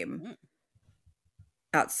fame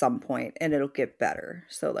at some point, and it'll get better.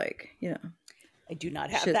 So like, I do not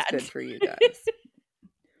have shit's that. Good for you guys.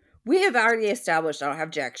 We have already established I don't have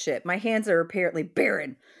jack shit. My hands are apparently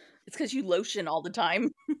barren. It's because you lotion all the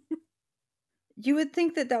time. You would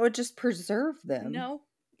think that would just preserve them. No,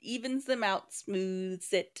 evens them out,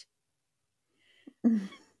 smooths it.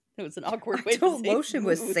 It was an awkward way to say don't lotion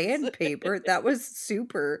with sandpaper. That was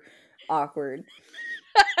super awkward.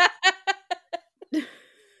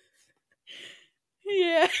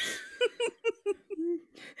 Yeah.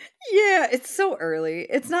 Yeah, it's so early.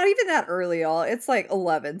 It's not even that early, y'all. It's like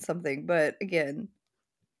 11 something. But again,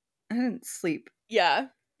 I didn't sleep. Yeah,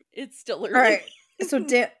 it's still early. All right. So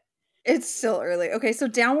It's still early. Okay, so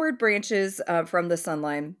downward branches from the sun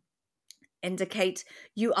line indicate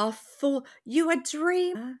you are full, you a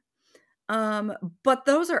dream. But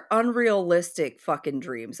those are unrealistic fucking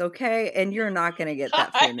dreams, okay? And you're not gonna get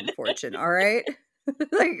that fame and God. fortune, all right?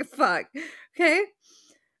 Like, fuck. Okay?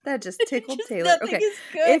 That just tickled Just Taylor. nothing Okay. is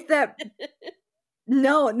good. If that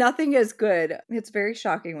No, nothing is good. It's very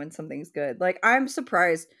shocking when something's good. Like, I'm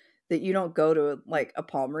surprised that you don't go to like a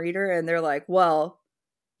palm reader and they're like, well,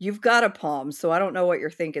 you've got a palm, so I don't know what you're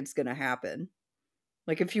thinking's gonna happen.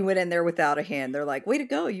 Like if you went in there without a hand, they're like, way to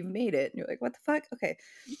go, you've made it. And you're like, what the fuck? Okay.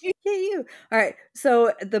 Yeah, you. All right.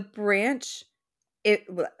 So the branch, it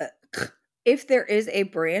if there is a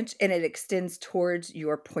branch and it extends towards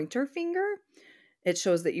your pointer finger, it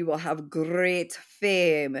shows that you will have great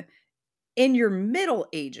fame in your middle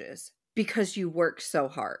ages because you worked so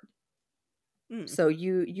hard. Mm. So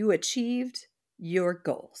you achieved your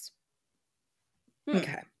goals.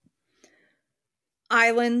 Okay.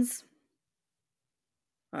 Islands.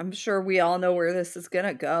 I'm sure we all know where this is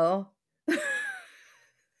gonna go.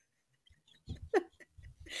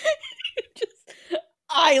 Just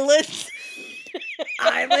islands.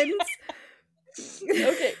 Islands.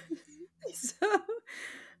 Okay. So,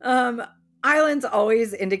 islands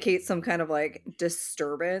always indicate some kind of like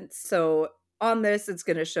disturbance. So on this, it's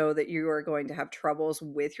going to show that you are going to have troubles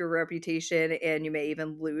with your reputation and you may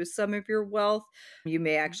even lose some of your wealth. You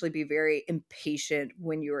may actually be very impatient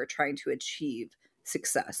when you are trying to achieve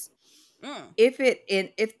success. If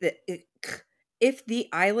the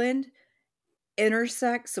island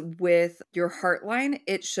intersects with your heart line,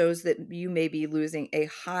 it shows that you may be losing a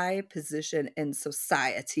high position in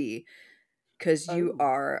society because you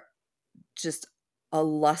are just a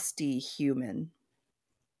lusty human.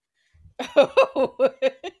 Oh.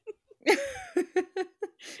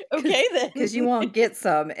 Okay then. Because you won't get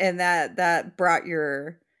some, and that brought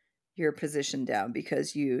your position down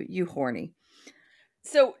because you horny.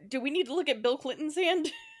 So, do we need to look at Bill Clinton's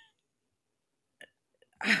hand?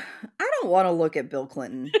 I don't want to look at Bill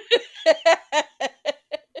Clinton.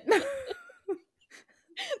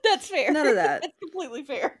 That's fair. None of that. That's completely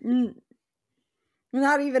fair.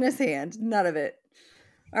 Not even his hand. None of it.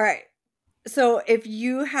 All right. So if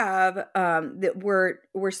you have that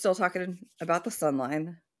we're still talking about the sun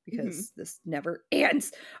line because this never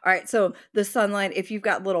ends. All right. So the sun line, if you've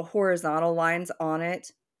got little horizontal lines on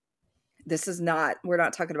it, we're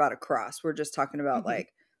not talking about a cross. We're just talking about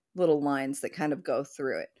like little lines that kind of go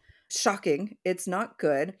through it. Shocking. It's not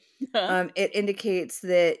good. It indicates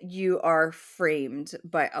that you are framed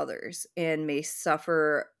by others and may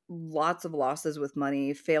suffer lots of losses with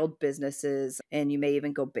money, failed businesses, and you may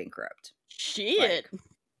even go bankrupt. Shit.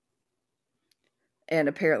 And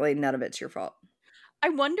apparently none of it's your fault. I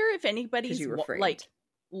wonder if anybody's like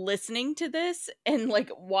listening to this and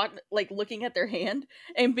like looking at their hand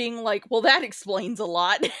and being like, well, that explains a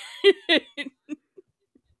lot. I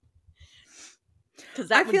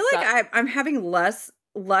feel like I'm having less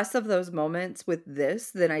of those moments with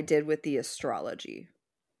this than I did with the astrology.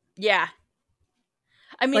 Yeah.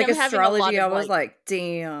 I mean, like astrology, I was like,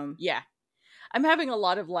 damn. Yeah. I'm having a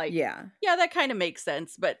lot of like, yeah, that kind of makes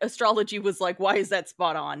sense. But astrology was like, why is that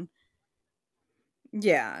spot on?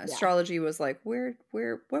 Yeah. Astrology was like,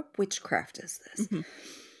 what witchcraft is this?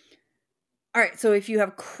 All right. So if you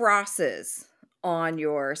have crosses on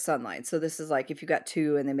your sunline, so this is like if you got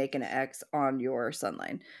 2 and they make an X on your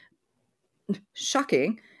sunline.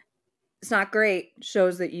 Shocking. It's not great.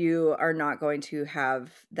 Shows that you are not going to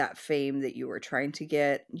have that fame that you were trying to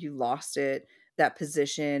get. You lost it. That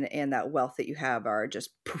position and that wealth that you have are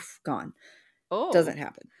just poof, gone. Oh, doesn't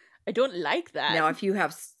happen. I don't like that. Now, if you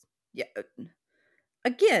have,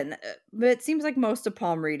 again, but it seems like most of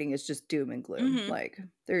palm reading is just doom and gloom. Like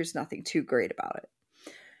there's nothing too great about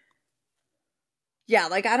it. Yeah,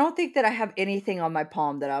 like I don't think that I have anything on my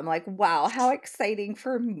palm that I'm like, wow, how exciting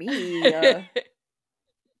for me.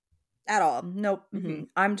 At all. Nope.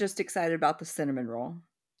 I'm just excited about the cinnamon roll.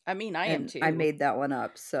 I mean, I am too. I made that one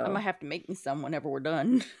up, so I might have to make me some whenever we're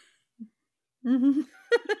done.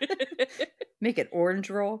 Make it orange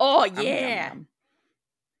roll. Oh yeah.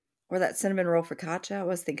 Or that cinnamon roll focaccia. I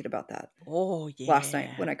was thinking about that. Oh yeah. Last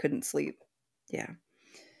night when I couldn't sleep. Yeah.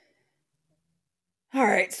 All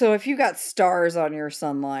right. So if you got stars on your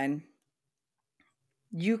sunline,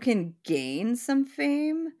 you can gain some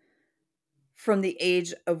fame from the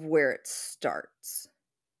age of where it starts.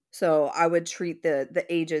 So I would treat the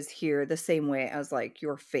ages here the same way as like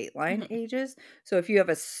your fate line ages. So if you have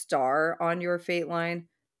a star on your fate line,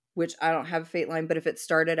 which I don't have a fate line, but if it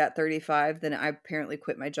started at 35, then I apparently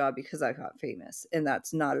quit my job because I got famous. And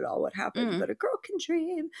that's not at all what happened, but a girl can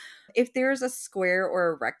dream. If there's a square or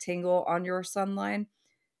a rectangle on your sun line,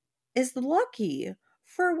 is lucky.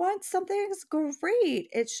 For once, something's great.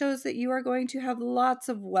 It shows that you are going to have lots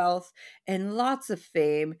of wealth and lots of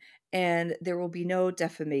fame, and there will be no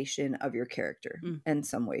defamation of your character in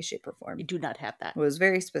some way, shape, or form. You do not have that. It was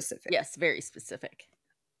very specific. Yes, very specific.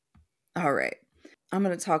 All right. I'm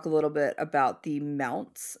going to talk a little bit about the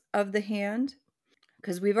mounts of the hand,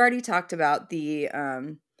 because we've already talked about the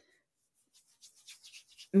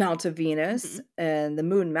mount of Venus and the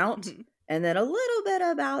moon mount, and then a little bit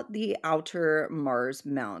about the outer Mars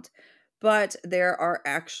mount. But there are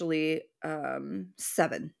actually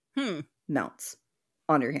 7 mounts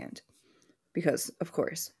on your hand, because, of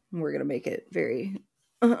course, we're going to make it very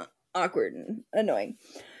awkward and annoying.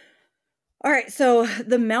 All right, so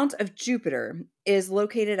the mount of Jupiter is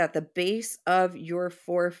located at the base of your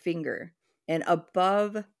forefinger and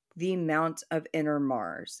above the mount of inner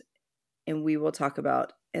Mars. And we will talk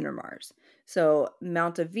about inner Mars. So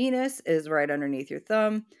mount of Venus is right underneath your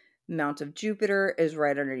thumb. Mount of Jupiter is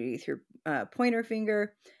right underneath your pointer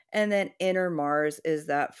finger. And then inner Mars is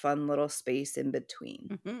that fun little space in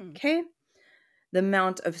between. Okay? The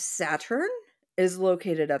mount of Saturn is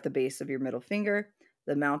located at the base of your middle finger.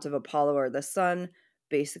 The mount of Apollo or the sun,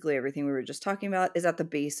 basically everything we were just talking about, is at the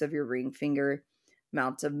base of your ring finger.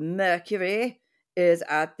 Mount of Mercury is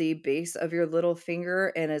at the base of your little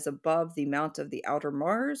finger and is above the mount of the outer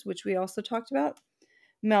Mars, which we also talked about.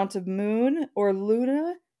 Mount of Moon or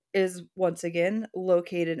Luna is once again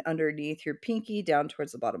located underneath your pinky down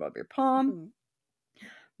towards the bottom of your palm.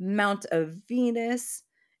 Mount of Venus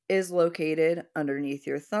is located underneath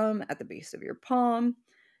your thumb at the base of your palm.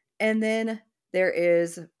 And then there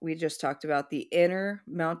is, we just talked about the inner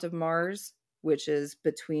mount of Mars, which is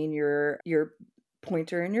between your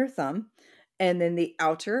pointer and your thumb. And then the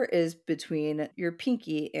outer is between your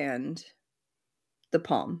pinky and the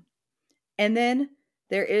palm. And then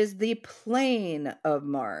there is the plane of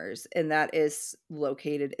Mars, and that is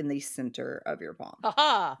located in the center of your palm.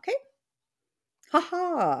 Ha-ha! Okay?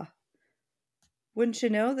 Ha-ha! Wouldn't you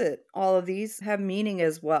know that all of these have meaning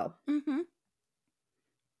as well?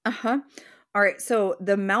 Uh-huh. All right, so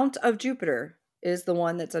the mount of Jupiter is the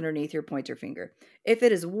one that's underneath your pointer finger. If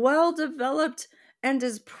it is well developed and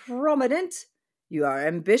is prominent, you are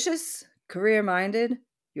ambitious, career-minded,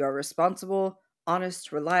 you are responsible,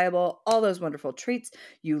 honest, reliable, all those wonderful traits.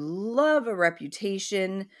 You love a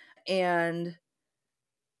reputation, and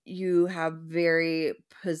you have very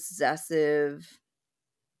possessive...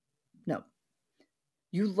 No.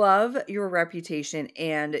 You love your reputation,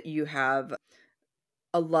 and you have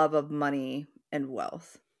a love of money and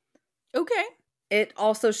wealth. Okay. It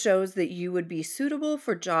also shows that you would be suitable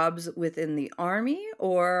for jobs within the army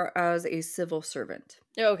or as a civil servant.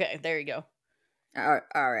 Okay, there you go. All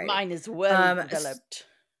right. Mine is well developed.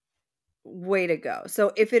 Way to go.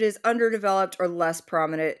 So if it is underdeveloped or less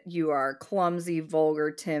prominent, you are clumsy,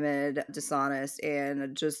 vulgar, timid, dishonest,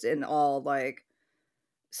 and just in all, like,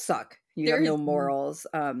 suck. You have no morals.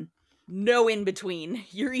 No in between.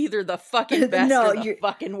 You're either the fucking best or the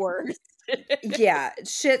fucking worst. Yeah,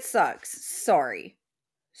 shit sucks. Sorry.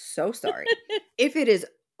 So sorry. If it is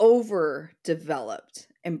overdeveloped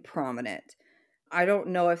and prominent, I don't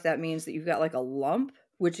know if that means that you've got like a lump,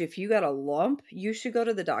 which if you got a lump, you should go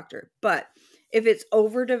to the doctor. But if it's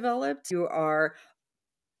overdeveloped, you are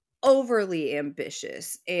overly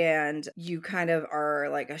ambitious and you kind of are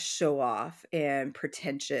like a show off and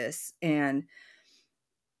pretentious. And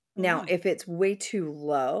now if it's way too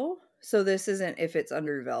low, so this isn't if it's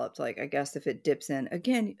underdeveloped, like I guess if it dips in,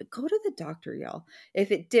 again, go to the doctor, y'all.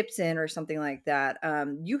 If it dips in or something like that,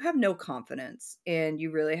 you have no confidence and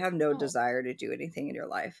you really have no desire to do anything in your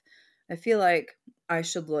life. I feel like I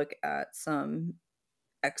should look at some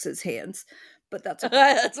ex's hands, but that's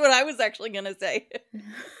okay. That's what I was actually going to say.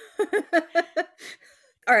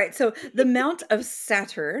 All right, so the mount of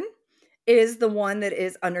Saturn is the one that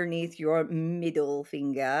is underneath your middle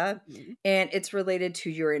finger, and it's related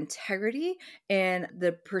to your integrity and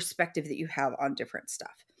the perspective that you have on different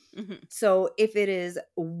stuff. So if it is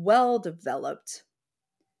well developed,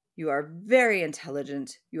 you are very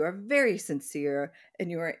intelligent, you are very sincere,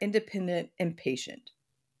 and you are independent and patient.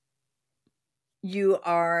 You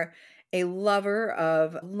are a lover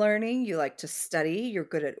of learning, you like to study, you're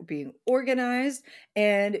good at being organized,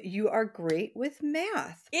 and you are great with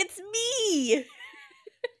math. It's me!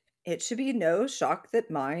 It should be no shock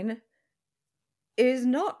that mine is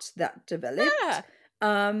not that developed.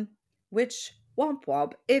 Yeah. Which, womp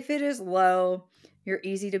womp, if it is low, You're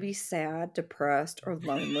easy to be sad, depressed, or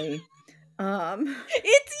lonely.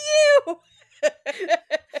 It's you.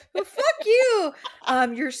 Well, fuck you.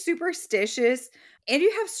 You're superstitious, and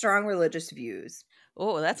you have strong religious views.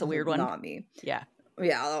 Oh, that's a weird one. Not me. Yeah.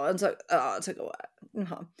 Yeah, that one took a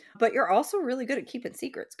while. But you're also really good at keeping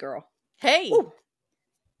secrets, girl. Hey. Ooh.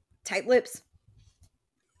 Tight lips.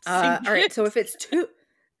 All right, so if it's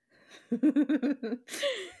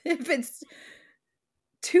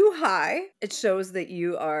too high, it shows that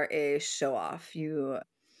you are a show off. You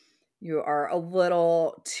are a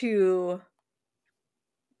little too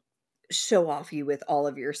show offy with all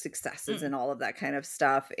of your successes and all of that kind of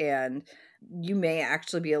stuff, and you may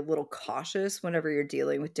actually be a little cautious whenever you're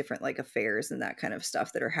dealing with different like affairs and that kind of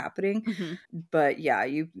stuff that are happening. But yeah,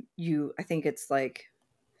 you I think it's like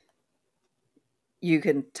you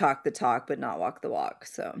can talk the talk but not walk the walk.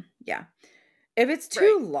 So yeah, if it's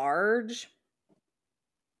too large,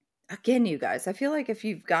 again, you guys, I feel like if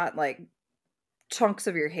you've got like chunks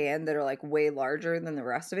of your hand that are like way larger than the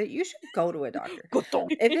rest of it, you should go to a doctor.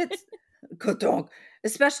 If it's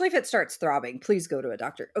especially if it starts throbbing, please go to a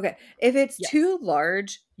doctor. Okay, if it's too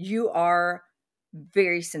large, you are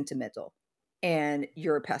very sentimental and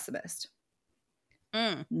you're a pessimist.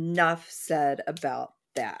 Enough said about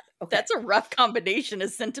that. Okay, that's a rough combination, a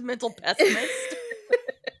sentimental pessimist.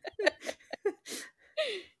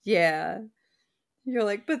 Yeah, you're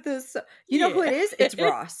like, but this, you know who it is? It's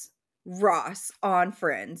Ross on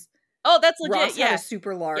Friends. Oh, that's legit. Ross had a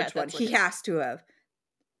super large one. He has to have.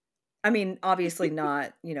 I mean, obviously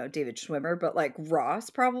not, David Schwimmer, but like Ross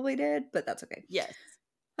probably did, but that's okay. Yes.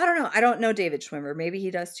 I don't know. I don't know David Schwimmer. Maybe he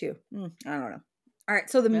does too. I don't know. All right.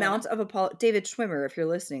 So the Mount of Apollo, David Schwimmer, if you're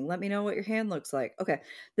listening, let me know what your hand looks like. Okay.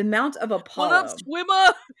 The Mount of Apollo. What up,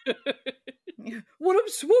 Swimmer? What up,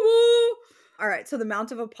 Swimmer? All right. So the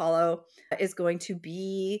Mount of Apollo is going to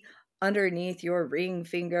be underneath your ring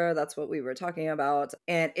finger. That's what we were talking about.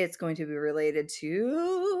 And it's going to be related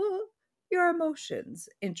to your emotions,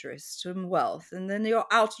 interest, and wealth, and then your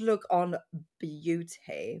outlook on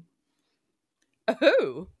beauty.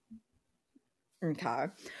 Oh. Okay.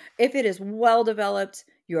 If it is well developed,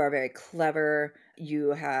 you are very clever.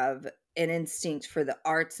 You have an instinct for the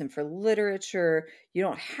arts and for literature. You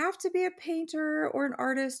don't have to be a painter or an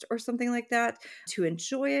artist or something like that to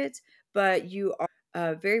enjoy it, but you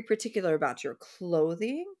are very particular about your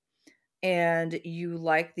clothing. And you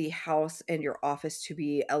like the house and your office to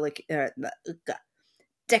be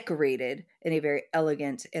decorated in a very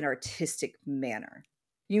elegant and artistic manner.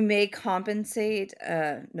 You may compensate.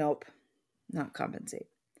 Nope, not compensate.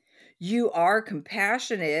 You are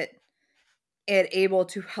compassionate and able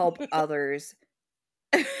to help others.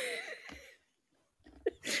 I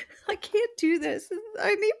can't do this.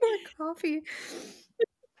 I need more coffee.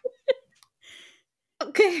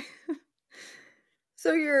 Okay.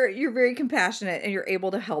 So you're very compassionate and you're able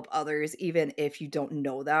to help others even if you don't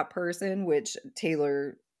know that person, which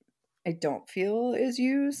Taylor, I don't feel is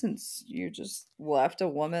you, since you just left a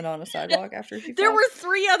woman on a sidewalk after she There fell. were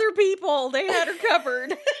 3 other people. They had her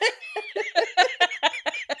covered.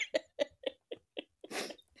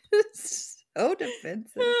 So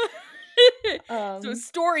defensive. So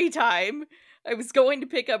story time. I was going to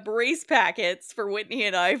pick up race packets for Whitney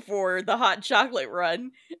and I for the hot chocolate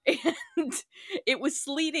run, and it was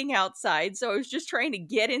sleeting outside, so I was just trying to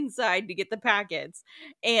get inside to get the packets,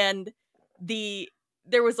 and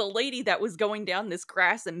there was a lady that was going down this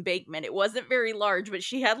grass embankment. It wasn't very large, but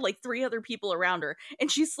she had like 3 other people around her,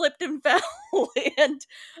 and she slipped and fell, and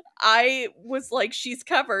I was like, she's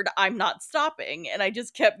covered, I'm not stopping, and I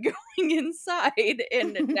just kept going inside,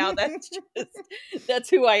 and now that's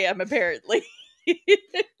who I am, apparently.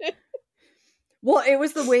 Well, it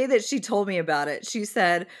was the way that she told me about it. She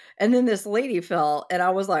said, and then this lady fell, and I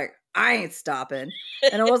was like, I ain't stopping.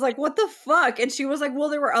 And I was like, what the fuck? And she was like, well,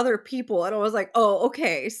 there were other people. And I was like, oh,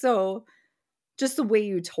 okay. So just the way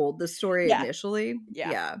you told the story initially.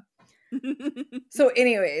 Yeah. So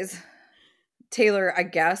anyways, Taylor, I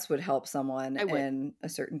guess, would help someone in a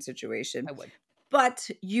certain situation. I would. But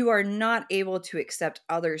you are not able to accept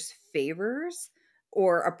others' favors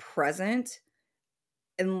or a present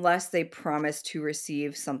unless they promise to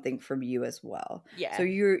receive something from you as well. Yeah. So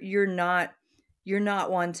you're not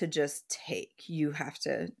one to just take. You have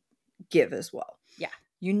to give as well. Yeah.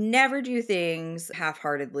 You never do things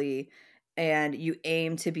half-heartedly, and you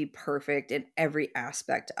aim to be perfect in every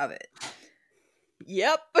aspect of it.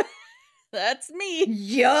 Yep. That's me.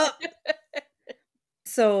 Yup.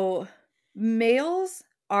 So males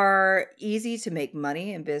are easy to make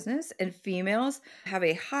money in business, and females have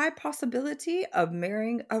a high possibility of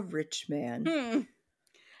marrying a rich man. Again,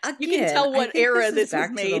 you can tell what era this was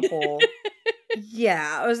made.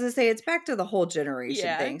 Yeah, I was gonna say it's back to the whole generation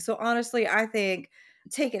Yeah. thing. So honestly, I think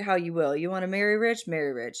take it how you will. You want to marry rich,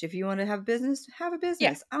 marry rich. If you want to have business, have a Yeah.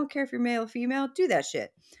 business. I don't care if you're male or female, do that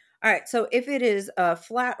shit. All right. So if it is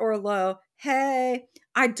flat or low, hey,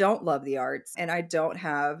 I don't love the arts and I don't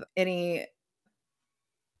have any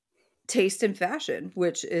taste in fashion,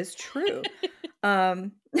 which is true.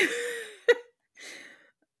 Um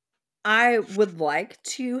I would like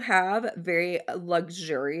to have very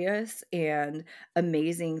luxurious and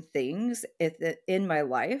amazing things in my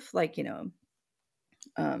life, like,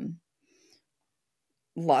 um,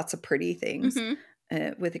 lots of pretty things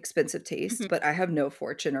Mhm. with expensive taste, but I have no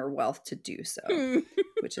fortune or wealth to do so, Mhm.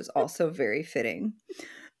 which is also very fitting.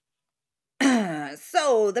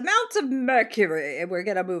 So, the Mount of Mercury, we're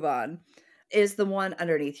going to move on, is the one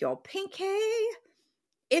underneath your pinky.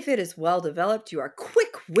 If it is well developed, you are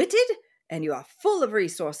quick-witted and you are full of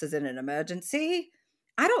resources in an emergency.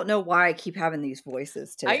 I don't know why I keep having these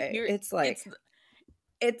voices I today. you're It's it's like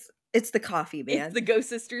it's the coffee, it's man. the Ghost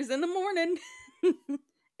Sisters in the morning.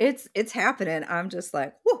 It's happening. I'm just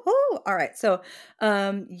like, woohoo. All right. So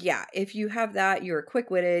yeah, if you have that, you're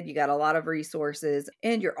quick-witted, you got a lot of resources,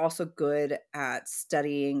 and you're also good at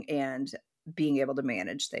studying and being able to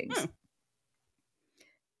manage things. Hmm.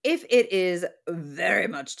 If it is very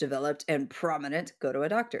much developed and prominent, go to a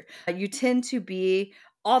doctor. You tend to be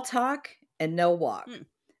all talk and no walk. Hmm.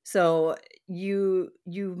 So you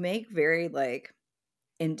make very like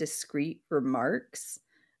indiscreet remarks.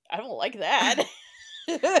 I don't like that.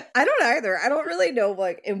 I don't either. I don't really know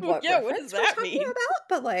like in what Yeah, what does reference we're that talking mean? about,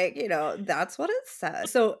 but like, that's what it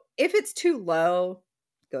says. So if it's too low,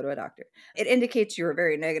 go to a doctor. It indicates you're a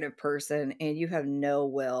very negative person and you have no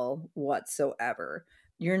will whatsoever.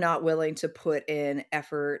 You're not willing to put in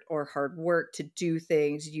effort or hard work to do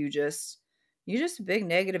things. You just a big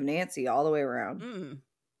negative Nancy all the way around. Mm.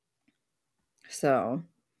 So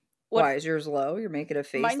What why is yours low? You're making a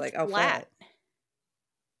face mine's like, oh, flat.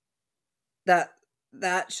 flat.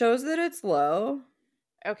 That shows that it's low.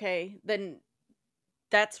 Okay, then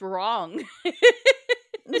that's wrong.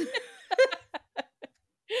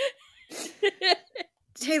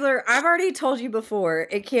 Taylor, I've already told you before,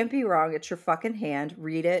 it can't be wrong. It's your fucking hand.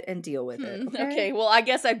 Read it and deal with it, okay? Okay, well, I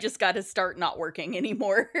guess I've just got to start not working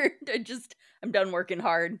anymore. I'm done working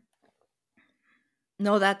hard.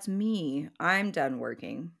 No, that's me. I'm done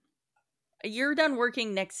working. You're done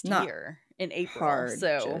working next Not year in April, hard,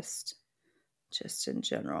 so just in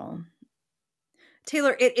general.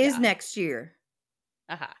 Taylor, it is yeah. next year.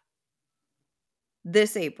 Aha.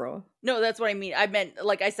 This April. No, that's what I mean. I meant,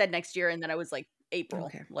 like I said next year, and then I was like, April.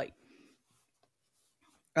 Okay. Like,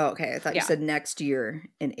 Oh, okay. I thought you yeah. said next year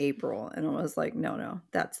in April. And I was like, no,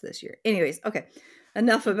 that's this year. Anyways, okay.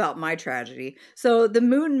 Enough about my tragedy. So the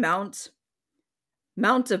Mount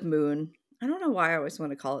of Moon. I don't know why I always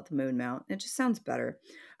want to call it the Moon Mount. It just sounds better.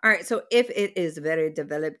 All right. So if it is very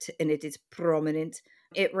developed and it is prominent,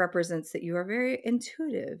 it represents that you are very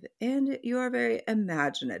intuitive and you are very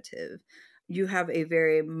imaginative. You have a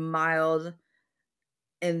very mild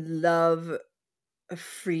and love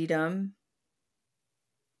freedom.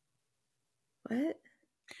 What?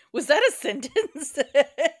 Was that a sentence?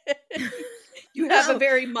 You have a No.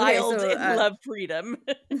 very Okay, mild so and love freedom.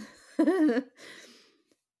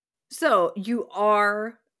 so you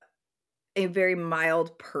are a very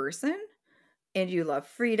mild person and you love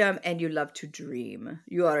freedom and you love to dream.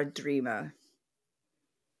 You are a dreamer.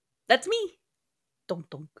 That's me. Donk,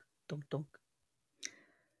 donk, donk, donk.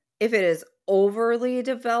 If it is overly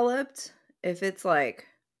developed, if it's like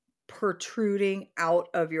protruding out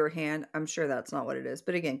of your hand, I'm sure that's not what it is.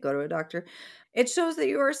 But again, go to a doctor. It shows that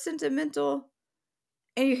you are sentimental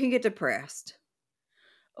and you can get depressed.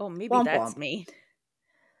 Oh, maybe Womp that's womp. me.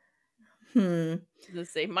 Hmm.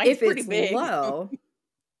 Let's say mine's If pretty it's big. low,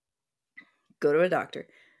 go to a doctor.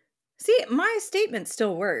 See, my statement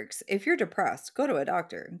still works. If you're depressed, go to a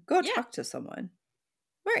doctor. Go Yeah. talk to someone.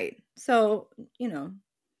 Right. So,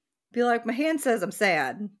 be like, my hand says I'm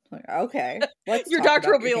sad. Like, okay, let's Your talk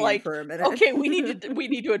doctor will about your be hand like, for a minute. okay, we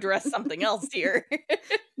need to address something else here.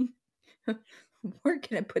 We're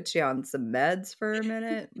gonna put you on some meds for a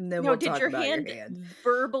minute, and then No, we'll did talk your about your hand hand.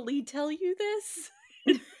 verbally tell you this?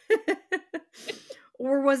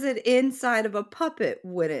 Or was it inside of a puppet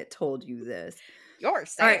when it told you this? You're All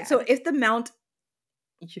right, so sad. if the mount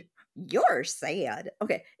you're sad.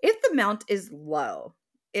 Okay, if the mount is low,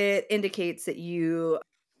 it indicates that you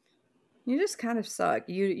just kind of suck.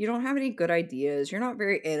 You don't have any good ideas. You're not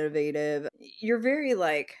very innovative. You're very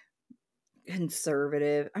like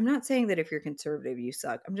conservative. I'm not saying that if you're conservative you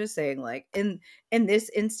suck. I'm just saying like in this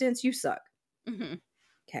instance you suck. Mm-hmm.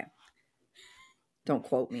 Okay. Don't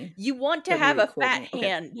quote me. You want to But have maybe a quote fat me. Okay.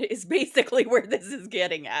 hand is basically where this is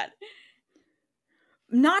getting at.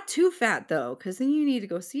 Not too fat though, because then you need to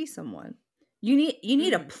go see someone. You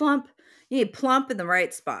need a Mm. plump. You need plump in the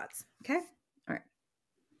right spots. Okay. All right.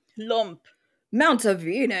 Lump. Mount of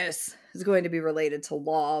Venus is going to be related to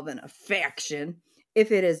love and affection.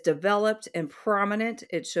 If it is developed and prominent,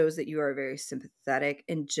 it shows that you are a very sympathetic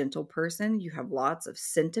and gentle person. You have lots of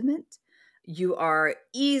sentiment. You are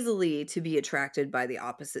easily to be attracted by the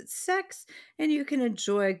opposite sex, and you can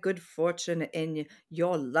enjoy good fortune in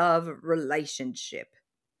your love relationship.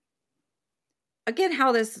 Again,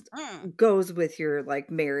 how this Mm. goes with your like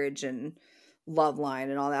marriage and love line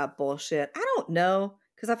and all that bullshit, I don't know,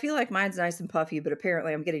 because I feel like mine's nice and puffy, but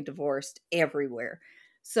apparently I'm getting divorced everywhere.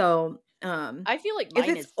 So I feel like if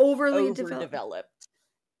mine it's is overly developed, overdeveloped.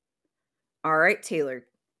 all right, Taylor,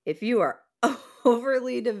 if you are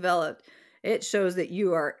overly developed, it shows that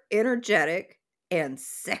you are energetic and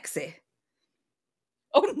sexy.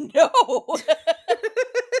 Oh no.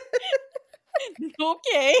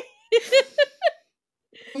 Okay.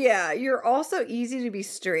 Yeah, you're also easy to be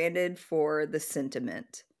stranded for the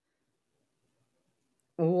sentiment,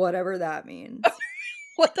 whatever that means.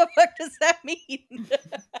 What the fuck does that mean?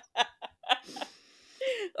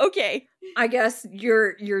 Okay. I guess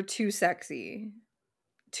you're too sexy.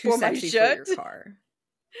 Too For my sexy for shirt. your car.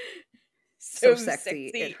 So So sexy,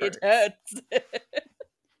 it sexy it hurts. hurts.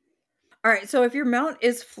 All right, so if your mount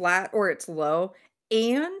is flat or it's low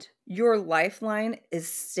and your lifeline is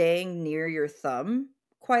staying near your thumb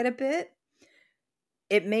quite a bit,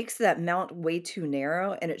 it makes that mount way too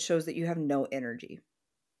narrow and it shows that you have no energy.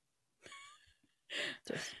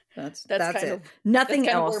 Just that's That's that's kind it. of Nothing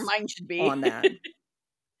where else mine should be. on that.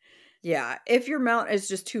 Yeah, if your mount is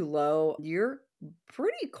just too low, you're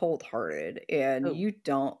pretty cold-hearted and Oh. you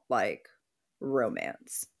don't like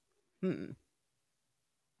romance. Hmm.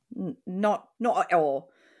 Not at all.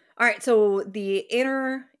 All right, so the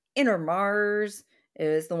inner Mars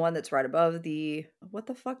is the one that's right above the what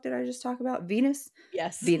the fuck did I just talk about? Venus?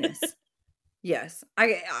 Yes. Venus. Yes.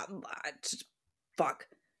 Fuck.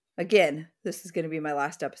 Again, this is going to be my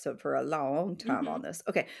last episode for a long time on this.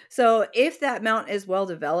 Okay. So, if that mount is well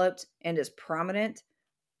developed and is prominent,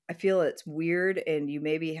 I feel it's weird and you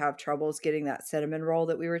maybe have troubles getting that cinnamon roll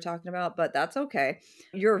that we were talking about, but that's okay.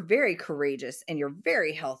 You're very courageous and you're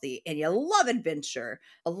very healthy and you love adventure.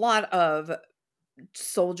 A lot of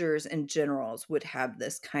soldiers and generals would have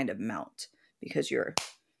this kind of mount because you're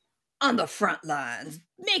on the front lines,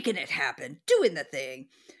 making it happen, doing the thing.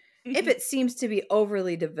 If it seems to be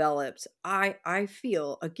overly developed, I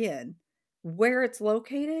feel again where it's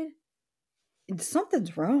located,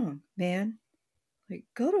 something's wrong, man. Like,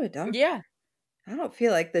 go to a doctor. Yeah. I don't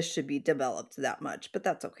feel like this should be developed that much, but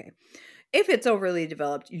that's okay. If it's overly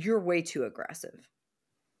developed, you're way too aggressive.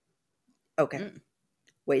 Okay. Mm.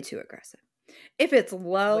 Way too aggressive. If it's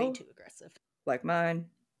low, Way too aggressive. like mine.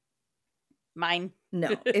 Mine. No.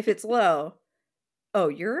 If it's low, oh,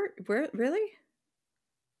 really?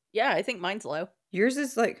 Yeah, I think mine's low. Yours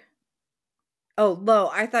is like, oh, low.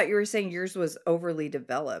 I thought you were saying yours was overly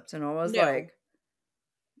developed. And I was No. like,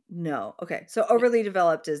 no. Okay. So overly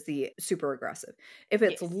developed is the super aggressive. If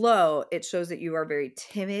it's Yes. low, it shows that you are very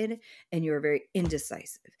timid and you are very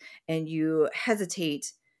indecisive and you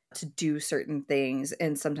hesitate to do certain things.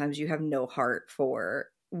 And sometimes you have no heart for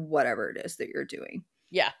whatever it is that you're doing.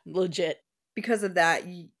 Yeah, legit. Because of that,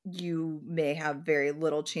 you may have very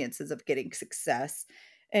little chances of getting success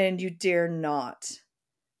and you dare not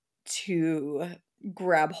to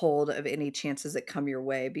grab hold of any chances that come your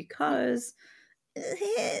way because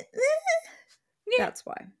that's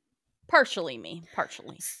why. Partially me.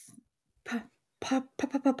 Partially.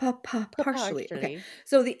 Partially. Okay.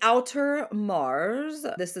 So the outer Mars,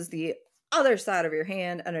 this is the other side of your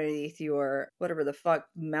hand underneath your whatever the fuck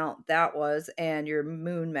mount that was, and your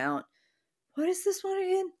moon mount. What is this one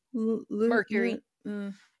again? Mercury.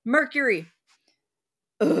 Mercury.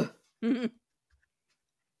 Ugh.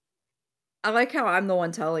 I like how I'm the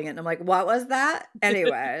one telling it. And I'm like, what was that?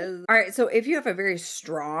 Anyways. All right. So if you have a very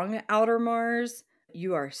strong outer Mars,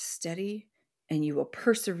 you are steady and you will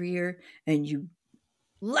persevere and you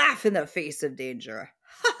laugh in the face of danger.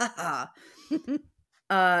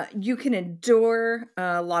 You can endure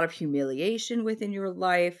a lot of humiliation within your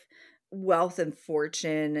life. Wealth and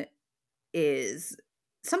fortune is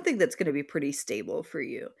something that's going to be pretty stable for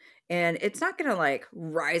you. And it's not going to like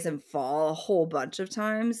rise and fall a whole bunch of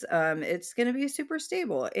times. It's going to be super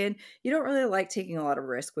stable. And you don't really like taking a lot of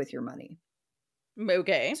risk with your money.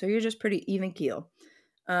 Okay. So you're just pretty even keel.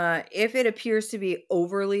 If it appears to be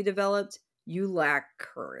overly developed, you lack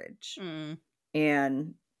courage.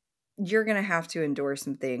 And you're going to have to endure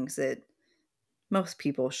some things that most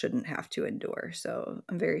people shouldn't have to endure. So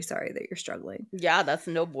I'm very sorry that you're struggling. Yeah, that's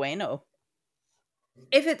no bueno.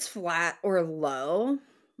 If it's flat or low,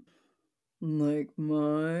 like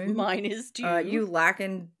mine, Mine is too. you lack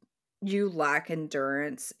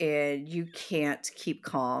endurance and you can't keep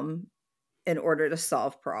calm in order to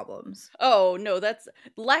solve problems. Oh, no, that's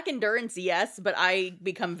lack endurance, yes, but I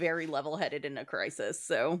become very level-headed in a crisis,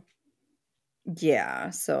 so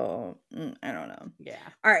Yeah, so I don't know. yeah.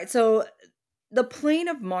 All right, so the plane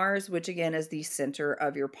of Mars, which again is the center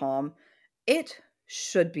of your palm, it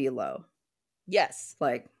should be low. Yes.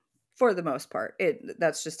 Like for the most part.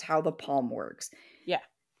 That's just how the palm works. Yeah.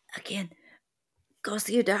 Again, go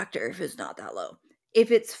see a doctor if it's not that low.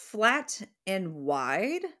 If it's flat and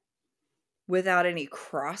wide without any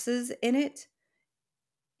crosses in it,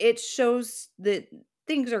 it shows that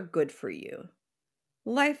things are good for you.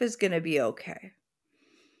 Life is going to be okay.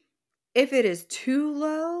 If it is too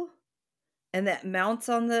low and that mounts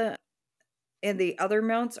on and the other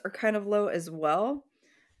mounts are kind of low as well,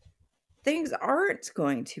 things aren't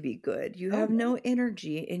going to be good. You Oh, have no. no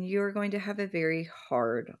energy and you're going to have a very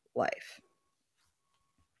hard life.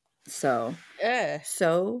 So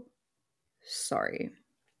sorry.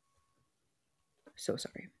 So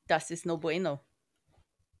sorry. Das ist no bueno.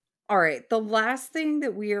 All right. The last thing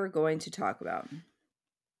that we are going to talk about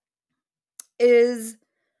is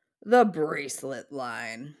the bracelet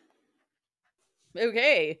line.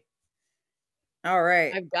 Okay. All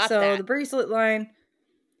right. I've got So that. the bracelet line,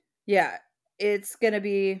 yeah, it's going to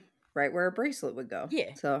be right where a bracelet would go.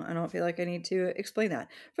 Yeah. So I don't feel like I need to explain that.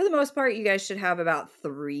 For the most part, you guys should have about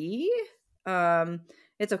 3.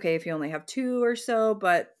 It's okay if you only have 2 or so,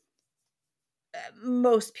 but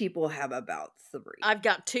most people have about 3. I've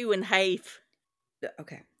got 2.5.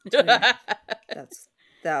 Okay. 2.5.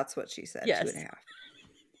 That's what she said. Yes. 2.5.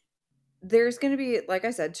 There's going to be, like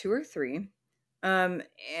I said, 2 or 3.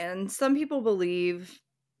 And some people believe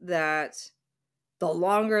that the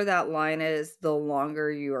longer that line is, the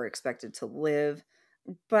longer you are expected to live.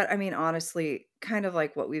 But I mean, honestly, kind of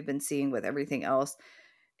like what we've been seeing with everything else,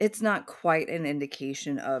 it's not quite an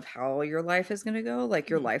indication of how your life is going to go.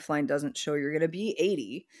 Like your lifeline doesn't show you're going to be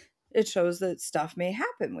 80. It shows that stuff may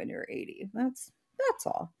happen when you're 80. That's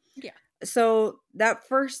all. Yeah. So that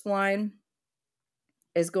first line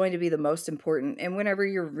is going to be the most important. And whenever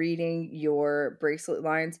you're reading your bracelet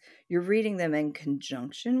lines, you're reading them in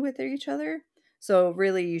conjunction with each other. So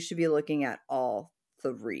really you should be looking at all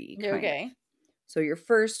 3 kind of. So your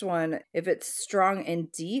first one, if it's strong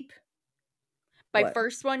and deep. By what?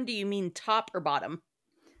 first one, do you mean top or bottom?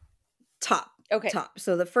 Top. Okay. Top.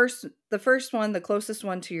 So the first one, the closest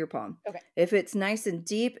one to your palm. Okay. If it's nice and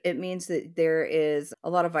deep, it means that there is a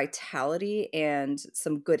lot of vitality and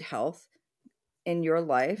some good health in your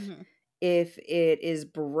life. If it is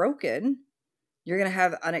broken, you're going to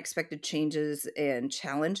have unexpected changes and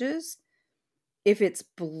challenges. If it's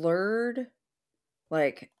blurred,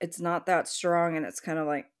 like it's not that strong and it's kind of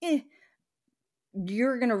like,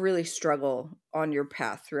 you're going to really struggle on your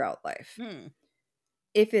path throughout life.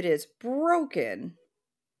 If it is broken,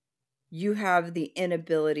 you have the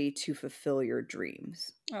inability to fulfill your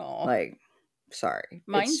dreams. Oh. Like, sorry.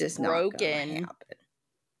 Mine's it's just broken. not going to happen.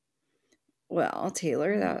 Well,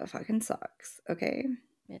 Taylor, that fucking sucks. Okay?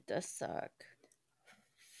 It does suck.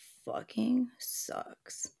 Fucking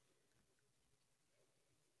sucks.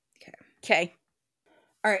 Okay.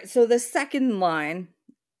 All right. So the second line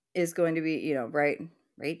is going to be, right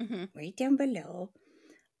down below.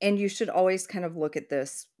 And you should always kind of look at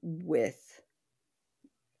this with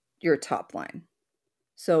your top line.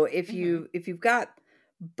 So if you've got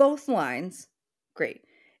both lines, great.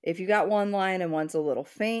 If you got one line and one's a little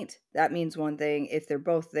faint, that means one thing. If they're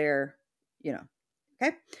both there,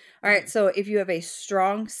 okay? All right, so if you have a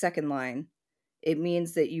strong second line, it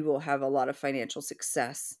means that you will have a lot of financial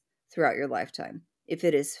success throughout your lifetime. If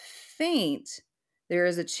it is faint, there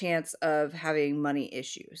is a chance of having money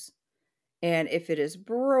issues. And if it is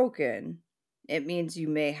broken, it means you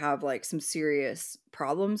may have like some serious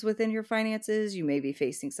problems within your finances. You may be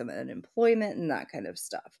facing some unemployment and that kind of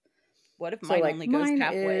stuff. What if mine only goes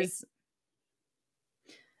halfway?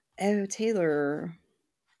 Oh, Taylor.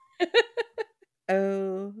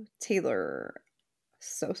 Oh, Taylor.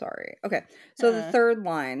 So sorry. Okay. So the third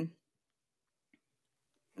line.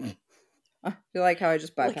 You like how I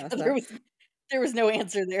just bypassed that? There was no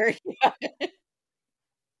answer there.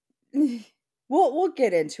 We'll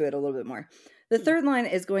get into it a little bit more. The third line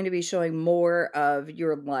is going to be showing more of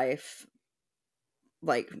your life,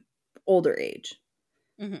 like older age.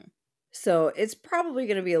 So it's probably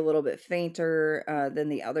going to be a little bit fainter than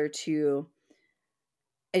the other 2.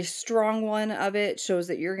 A strong one of it shows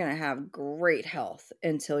that you're gonna have great health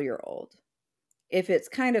until you're old. If it's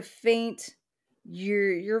kind of faint,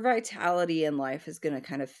 your vitality in life is gonna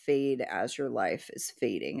kind of fade as your life is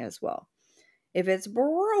fading as well. If it's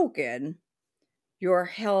broken, your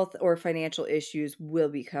health or financial issues will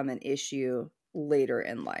become an issue later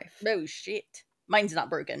in life. Oh shit. Mine's not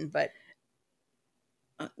broken, but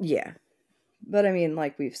Yeah. But I mean,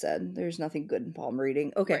 like we've said, there's nothing good in palm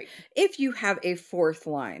reading. Okay. right. If you have a fourth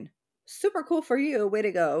line, super cool for you. Way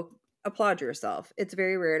to go. Applaud yourself. It's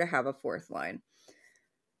very rare to have a fourth line.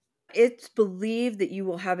 It's believed that you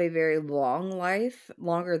will have a very long life,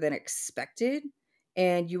 longer than expected,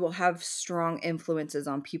 and you will have strong influences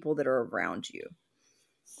on people that are around you.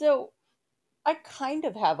 So I kind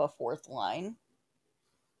of have a fourth line.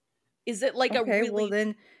 Is it like a Okay, well, really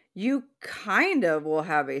then you kind of will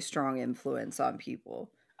have a strong influence on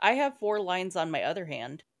people. I have 4 lines on my other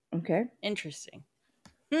hand. Okay. Interesting.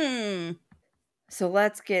 Hmm. So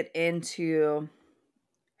let's get into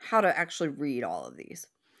how to actually read all of these.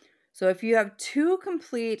 So if you have two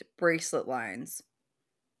complete bracelet lines,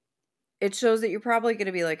 it shows that you're probably going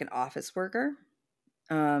to be like an office worker.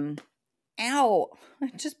 Um, ow! I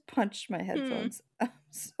just punched my Hmm. headphones. I'm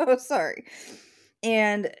so sorry.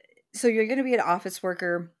 And so you're going to be an office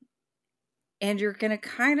worker, and you're going to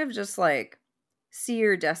kind of just like see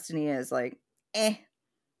your destiny as like,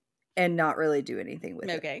 and not really do anything with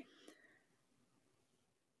it. Okay.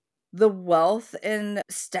 The wealth and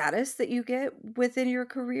status that you get within your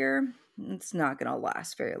career, it's not going to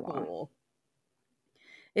last very long. Cool.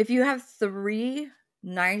 If you have 3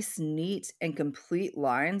 nice, neat, and complete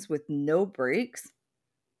lines with no breaks,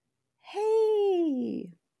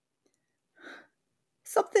 hey,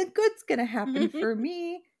 something good's going to happen for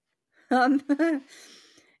me. Um,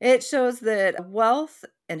 it shows that wealth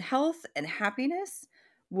and health and happiness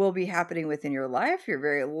will be happening within your life. You're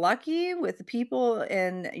very lucky with the people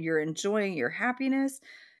and you're enjoying your happiness.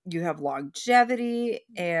 You have longevity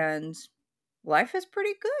and life is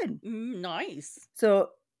pretty good. Nice.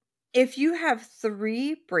 So, if you have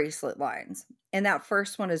 3 bracelet lines and that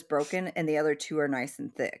first one is broken and the other 2 are nice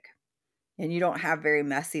and thick, and you don't have very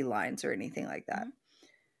messy lines or anything like that, Mhm.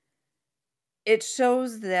 it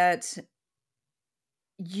shows that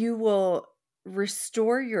you will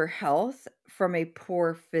restore your health from a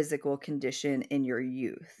poor physical condition in your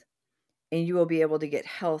youth, and you will be able to get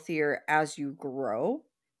healthier as you grow.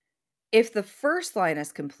 If the first line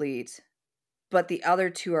is complete, but the other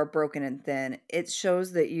 2 are broken and thin, it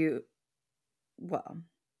shows that you, well,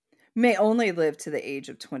 may only live to the age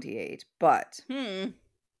of 28, but Hmm.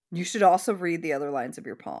 you should also read the other lines of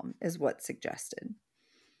your palm, is what's suggested.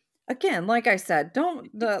 Again, like I said,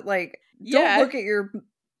 don't Yeah. look at your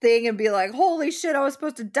thing and be like, "Holy shit, I was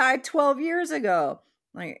supposed to die 12 years ago."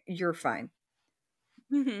 Like, you're fine.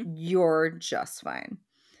 Mhm. You're just fine.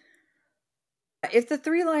 If the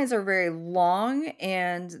 3 lines are very long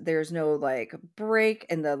and there's no, like, break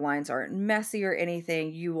and the lines aren't messy or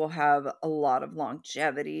anything, you will have a lot of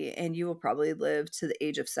longevity and you will probably live to the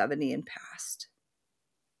age of 70 and past.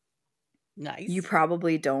 You Nice.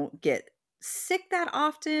 probably don't get sick that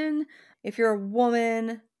often. If you're a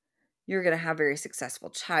woman, you're going to have very successful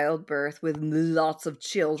childbirth with lots of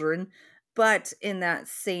children. But in that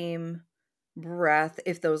same breath,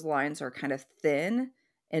 if those lines are kind of thin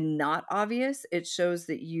and not obvious, it shows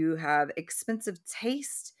that you have expensive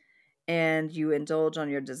taste and you indulge on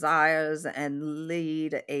your desires and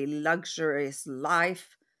lead a luxurious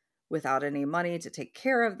life without any money to take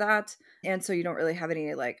care of that. And so you don't really have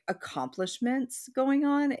any like accomplishments going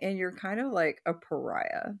on and you're kind of like a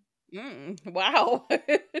pariah. Wow.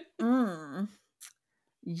 Mm,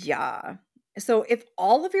 yeah. So if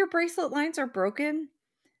all of your bracelet lines are broken,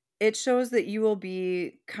 it shows that you will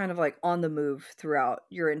be kind of like on the move throughout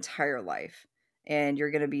your entire life and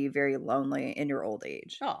you're going to be very lonely in your old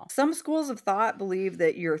age. Oh. Some schools of thought believe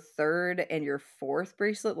that your third and your fourth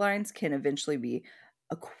bracelet lines can eventually be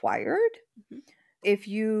acquired. Mhm. If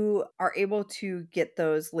you are able to get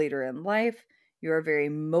those later in life, you are very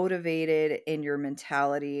motivated in your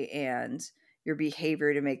mentality and your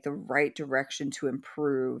behavior to make the right direction to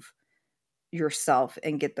improve yourself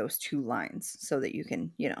and get those 2 lines so that you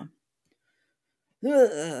can,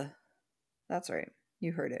 ugh, that's right.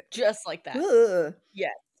 You heard it. Just like that. Ugh.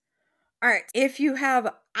 Yes. All right. If you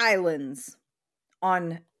have islands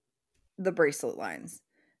on the bracelet lines,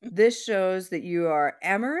 this shows that you are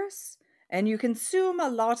amorous and you consume a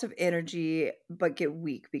lot of energy but get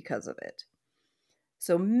weak because of it.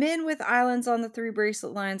 So, men with islands on the 3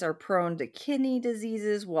 bracelet lines are prone to kidney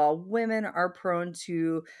diseases, while women are prone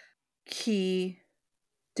to key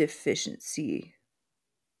deficiency.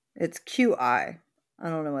 It's QI. I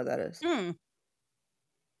don't know what that is. Hmm.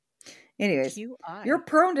 Anyways, you're QI.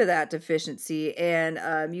 prone to that deficiency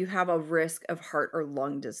and you have a risk of heart or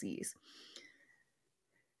lung disease.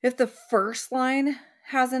 If the first line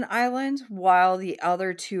has an island while the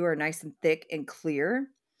other two are nice and thick and clear,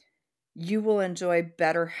 you will enjoy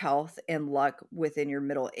better health and luck within your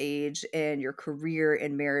middle age, and your career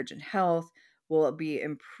and marriage and health will be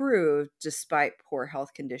improved despite poor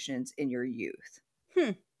health conditions in your youth.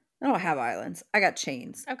 Hmm. I don't have islands. I got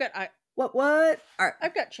chains. I've got What? All right.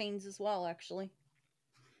 I've got chains as well, actually.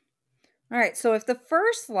 All right. So if the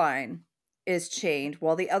first line is chained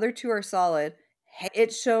while the other two are solid,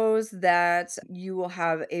 it shows that you will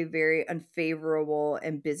have a very unfavorable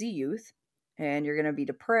and busy youth, and you're going to be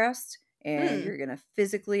depressed, and you're going to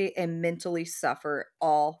physically and mentally suffer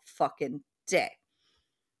all fucking day.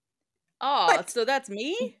 Ah, But so that's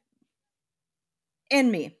me?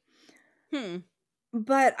 and me. Hmm.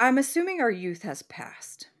 But I'm assuming our youth has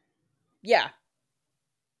passed. Yeah.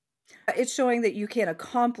 It's showing that you can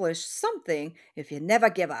accomplish something if you never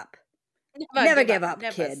give up. Never Never give give up. up,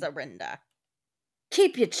 Never kid. surrender.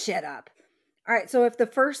 Keep your shit up. All right, so if the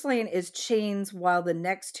first lane is chains while the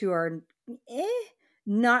next two are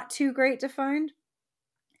not too great to find,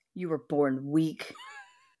 you were born weak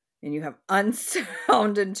and you have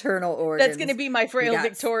unsound internal organs. That's going to be my frail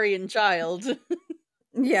Victorian child.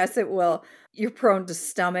 Yes, it will. You're prone to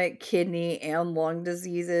stomach, kidney, and lung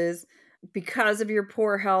diseases. Because of your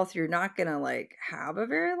poor health, you're not going to like have a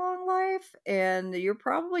very long life, and you're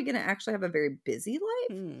probably going to actually have a very busy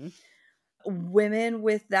life. Hmm. Women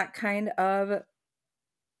with that kind of,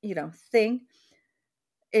 thing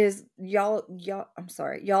is y'all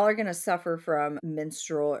are going to suffer from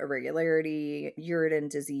menstrual irregularity, uterine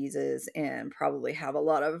diseases, and probably have a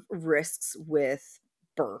lot of risks with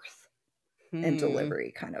birth and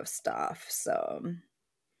delivery kind of stuff. So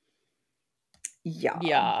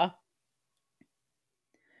Yeah.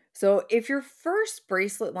 So if your first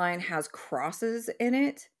bracelet line has crosses in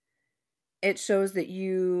it, it shows that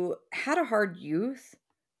you had a hard youth,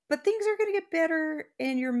 but things are going to get better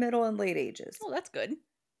in your middle and late ages. Oh, that's good.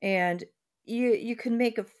 And you can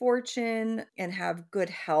make a fortune and have good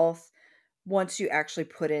health once you actually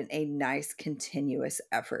put in a nice continuous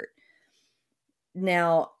effort.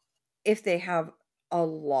 Now, if they have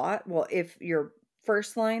if your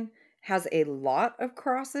first line has a lot of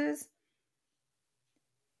crosses,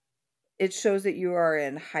 it shows that you are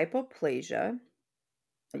in hypoplasia,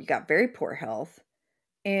 you got very poor health,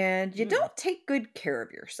 and you don't take good care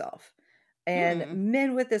of yourself. And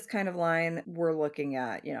men with this kind of line, we're looking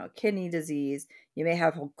at, kidney disease. You may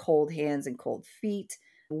have cold hands and cold feet.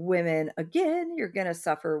 Women, again, you're going to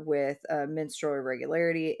suffer with menstrual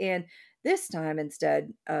irregularity. And this time,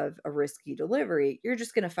 instead of a risky delivery, you're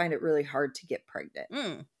just going to find it really hard to get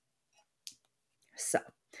pregnant. So,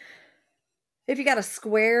 if you got a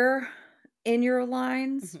square in your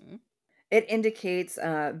lines, it indicates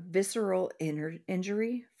visceral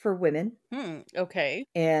injury for women. Okay.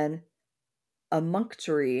 And a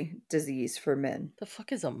munctory disease for men. The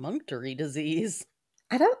fuck is a munctory disease?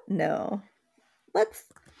 I don't know. Let's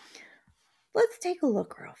take a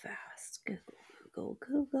look real fast.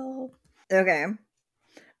 Google. Okay.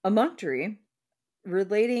 A munctory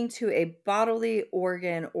relating to a bodily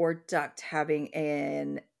organ or duct having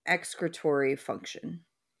an excretory function.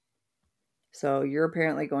 So you're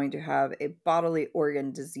apparently going to have a bodily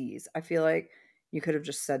organ disease. I feel like you could have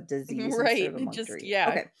just said disease instead of a munctory. Just, yeah.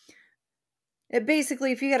 Okay.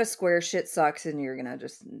 Basically, if you got a square, shit sucks, and you're gonna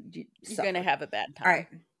you're gonna have a bad time. All right.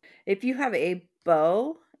 If you have a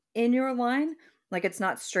bow in your line, like it's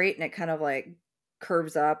not straight and it kind of like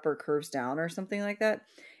curves up or curves down or something like that.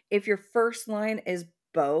 If your first line is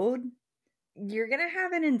bowed, you're gonna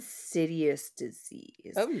have an insidious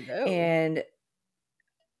disease. Oh no.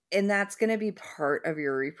 And that's gonna be part of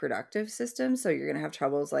your reproductive system. So you're gonna have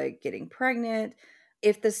troubles like getting pregnant.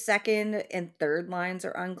 If the second and third lines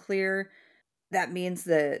are unclear, that means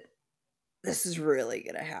that this is really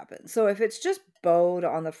going to happen. So if it's just bowed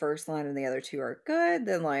on the first line and the other two are good,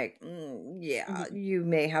 then you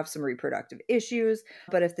may have some reproductive issues.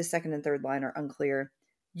 But if the second and third line are unclear,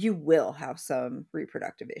 you will have some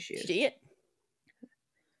reproductive issues. Shit.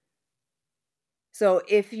 So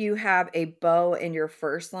if you have a bow in your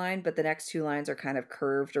first line, but the next two lines are kind of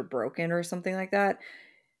curved or broken or something like that,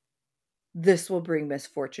 this will bring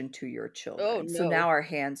misfortune to your children. Oh, no. So now our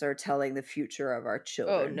hands are telling the future of our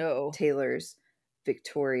children. Oh, no. Taylor's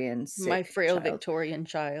Victorian sick My frail child. Victorian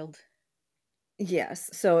child. Yes.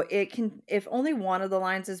 So it can, if only one of the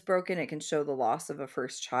lines is broken, it can show the loss of a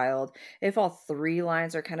first child. If all three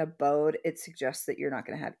lines are kind of bowed, it suggests that you're not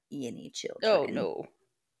going to have any children. Oh, no.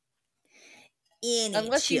 any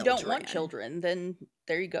Unless you don't want children. children, then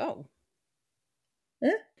there you go. Eh.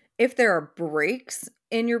 If there are breaks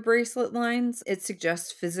in your bracelet lines, it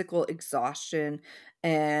suggests physical exhaustion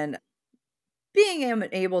and being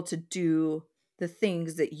unable to do the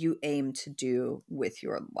things that you aim to do with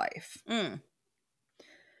your life. Mm,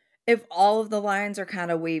 If all of the lines are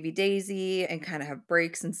kind of wavy daisy and kind of have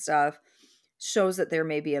breaks and stuff, shows that there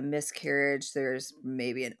may be a miscarriage. There's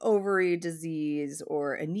maybe an ovary disease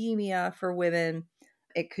or anemia for women.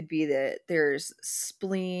 It could be that there's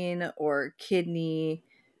spleen or kidney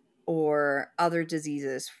or other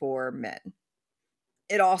diseases for men.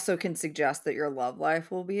 It also can suggest that your love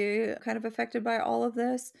life will be kind of affected by all of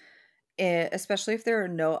this, especially if there are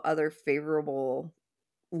no other favorable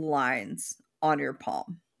lines on your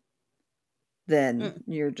palm. Then mm.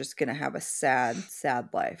 you're just going to have a sad, sad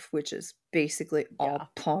life, which is basically Yeah. all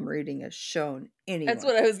palm reading has shown That's anyone.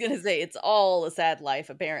 what I was gonna say. It's all a sad life,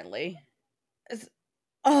 apparently. It's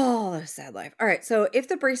all a sad life. All right. So if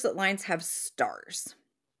the bracelet lines have stars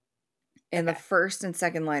and the Okay. first and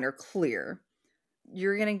second line are clear,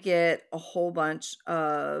 you're going to get a whole bunch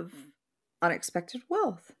of unexpected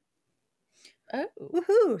wealth. Oh,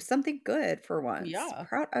 Woohoo! Something good for once. yeah.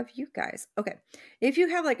 Proud of you guys. Okay. If you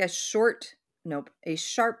have like a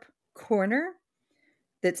sharp corner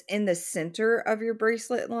that's in the center of your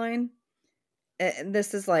bracelet line, and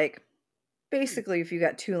this is like Hmm. basically if you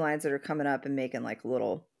got two lines that are coming up and making like a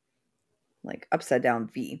little like upside down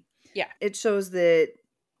V, Yeah. it shows that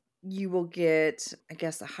you will get, I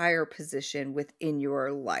guess, a higher position within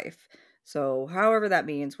your life. So, however that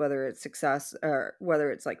means, whether it's success or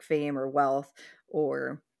whether it's like fame or wealth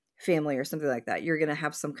or family or something like that, you're going to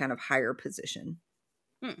have some kind of higher position.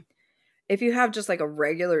 Hmm. If you have just like a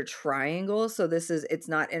regular triangle, so it's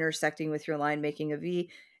not intersecting with your line making a V,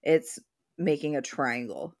 it's making a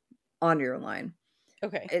triangle on your line.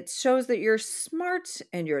 Okay. It shows that you're smart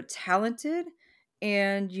and you're talented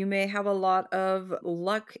and you may have a lot of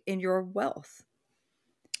luck in your wealth.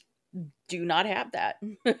 Do not have that.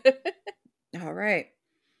 All right.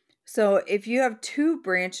 So if you have two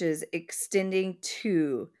branches extending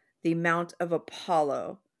to the Mount of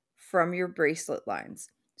Apollo from your bracelet lines.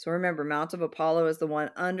 So remember, Mount of Apollo is the one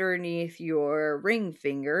underneath your ring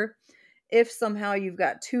finger. If somehow you've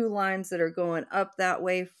got two lines that are going up that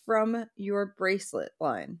way from your bracelet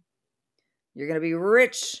line, you're going to be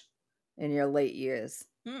rich in your late years.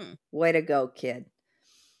 Hmm. Way to go, kid.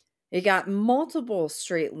 You got multiple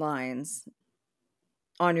straight lines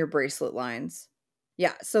on your bracelet lines.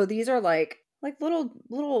 Yeah, so these are like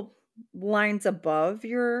little lines above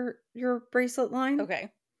your bracelet line. Okay.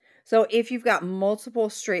 So if you've got multiple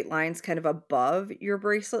straight lines kind of above your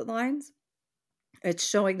bracelet lines, it's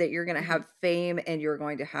showing that you're going to Hmm. have fame and you're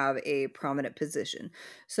going to have a prominent position.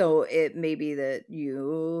 So it may be that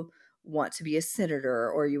you want to be a senator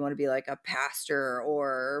or you want to be like a pastor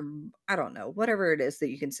or I don't know, whatever it is that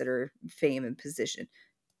you consider fame and position.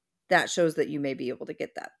 That shows that you may be able to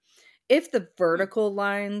get that. If the Hmm. vertical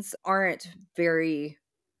lines aren't very,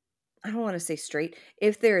 I don't want to say straight,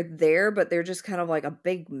 if they're there, but they're just kind of like a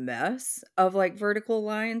big mess of like vertical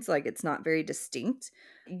lines, like it's not very distinct,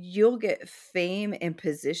 you'll get fame and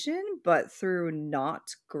position, but through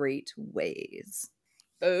not great ways.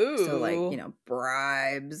 So, like, Oh,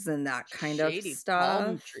 bribes and that kind of shady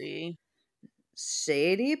palm stuff. tree.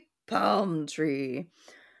 Shady palm tree.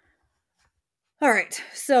 All right.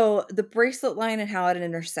 So the bracelet line and how it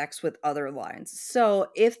intersects with other lines. So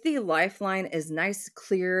if the lifeline is nice,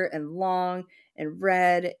 clear, and long and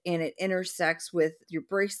red, and it intersects with your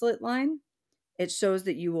bracelet line, it shows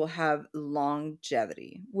that you will have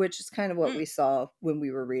longevity, which is kind of what Mm. we saw when we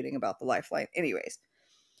were reading about the lifeline. Anyways,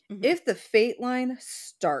 Mhm. if the fate line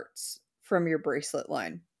starts from your bracelet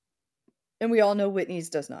line, and we all know Whitney's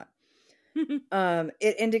does not,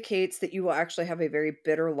 it indicates that you will actually have a very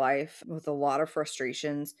bitter life with a lot of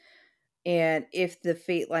frustrations. And if the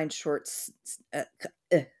fate line uh,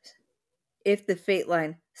 if the fate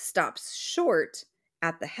line stops short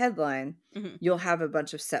at the headline, Mhm. you'll have a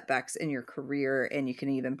bunch of setbacks in your career and you can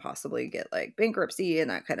even possibly get like bankruptcy and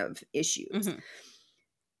that kind of issues. Mhm.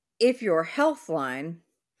 If your health line,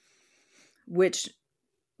 which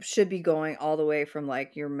should be going all the way from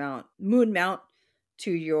like your moon mount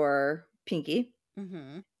to your pinky,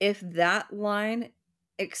 Mhm. if that line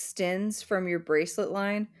extends from your bracelet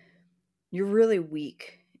line, you're really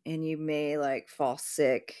weak and you may like fall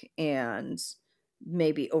sick and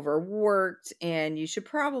maybe overworked and you should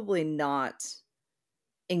probably not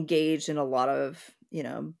engage in a lot of,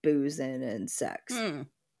 boozing and sex. Hmm.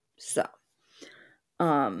 So,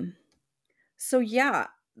 um yeah,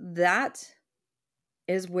 that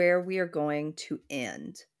is where we are going to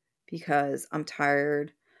end because I'm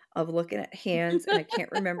tired of looking at hands and I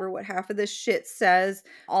can't remember what half of this shit says.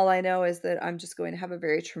 All I know is that I'm just going to have a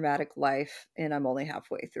very traumatic life and I'm only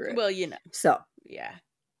halfway through it. Well, you know. So, Yeah.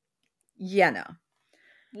 no.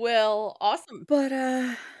 Well, awesome. But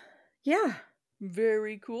yeah.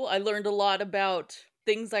 Very cool. I learned a lot about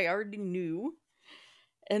things I already knew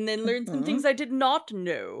and then learned some things I did not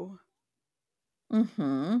know.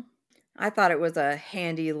 I thought it was a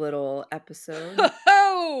handy little episode.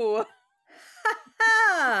 Oh!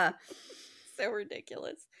 So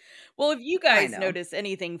ridiculous. Well, if you guys notice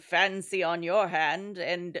anything fancy on your hand,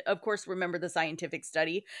 and of course remember the scientific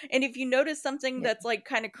study, and if you notice something that's like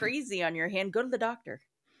kind of crazy on your hand, go to the doctor.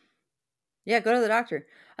 Yeah, go to the doctor.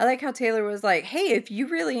 I like how Taylor was like, hey, if you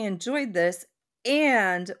really enjoyed this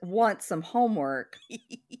and want some homework,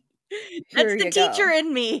 that's the teacher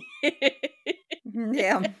in me.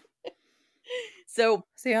 Yeah. So,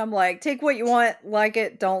 see, I'm like, take what you want, like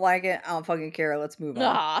it, don't like it, I don't fucking care. Let's move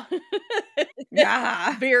on.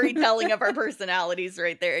 Very telling of our personalities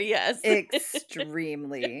right there. Yes.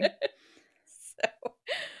 Extremely. So,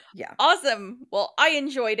 yeah. Awesome. Well, I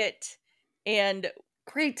enjoyed it. And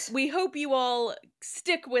great. We hope you all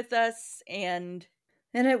stick with us and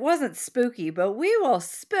it wasn't spooky, but we will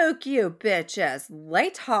spook you bitches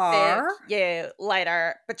later. Yeah,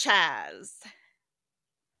 later, bitches.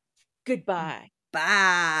 Goodbye.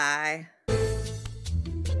 Bye.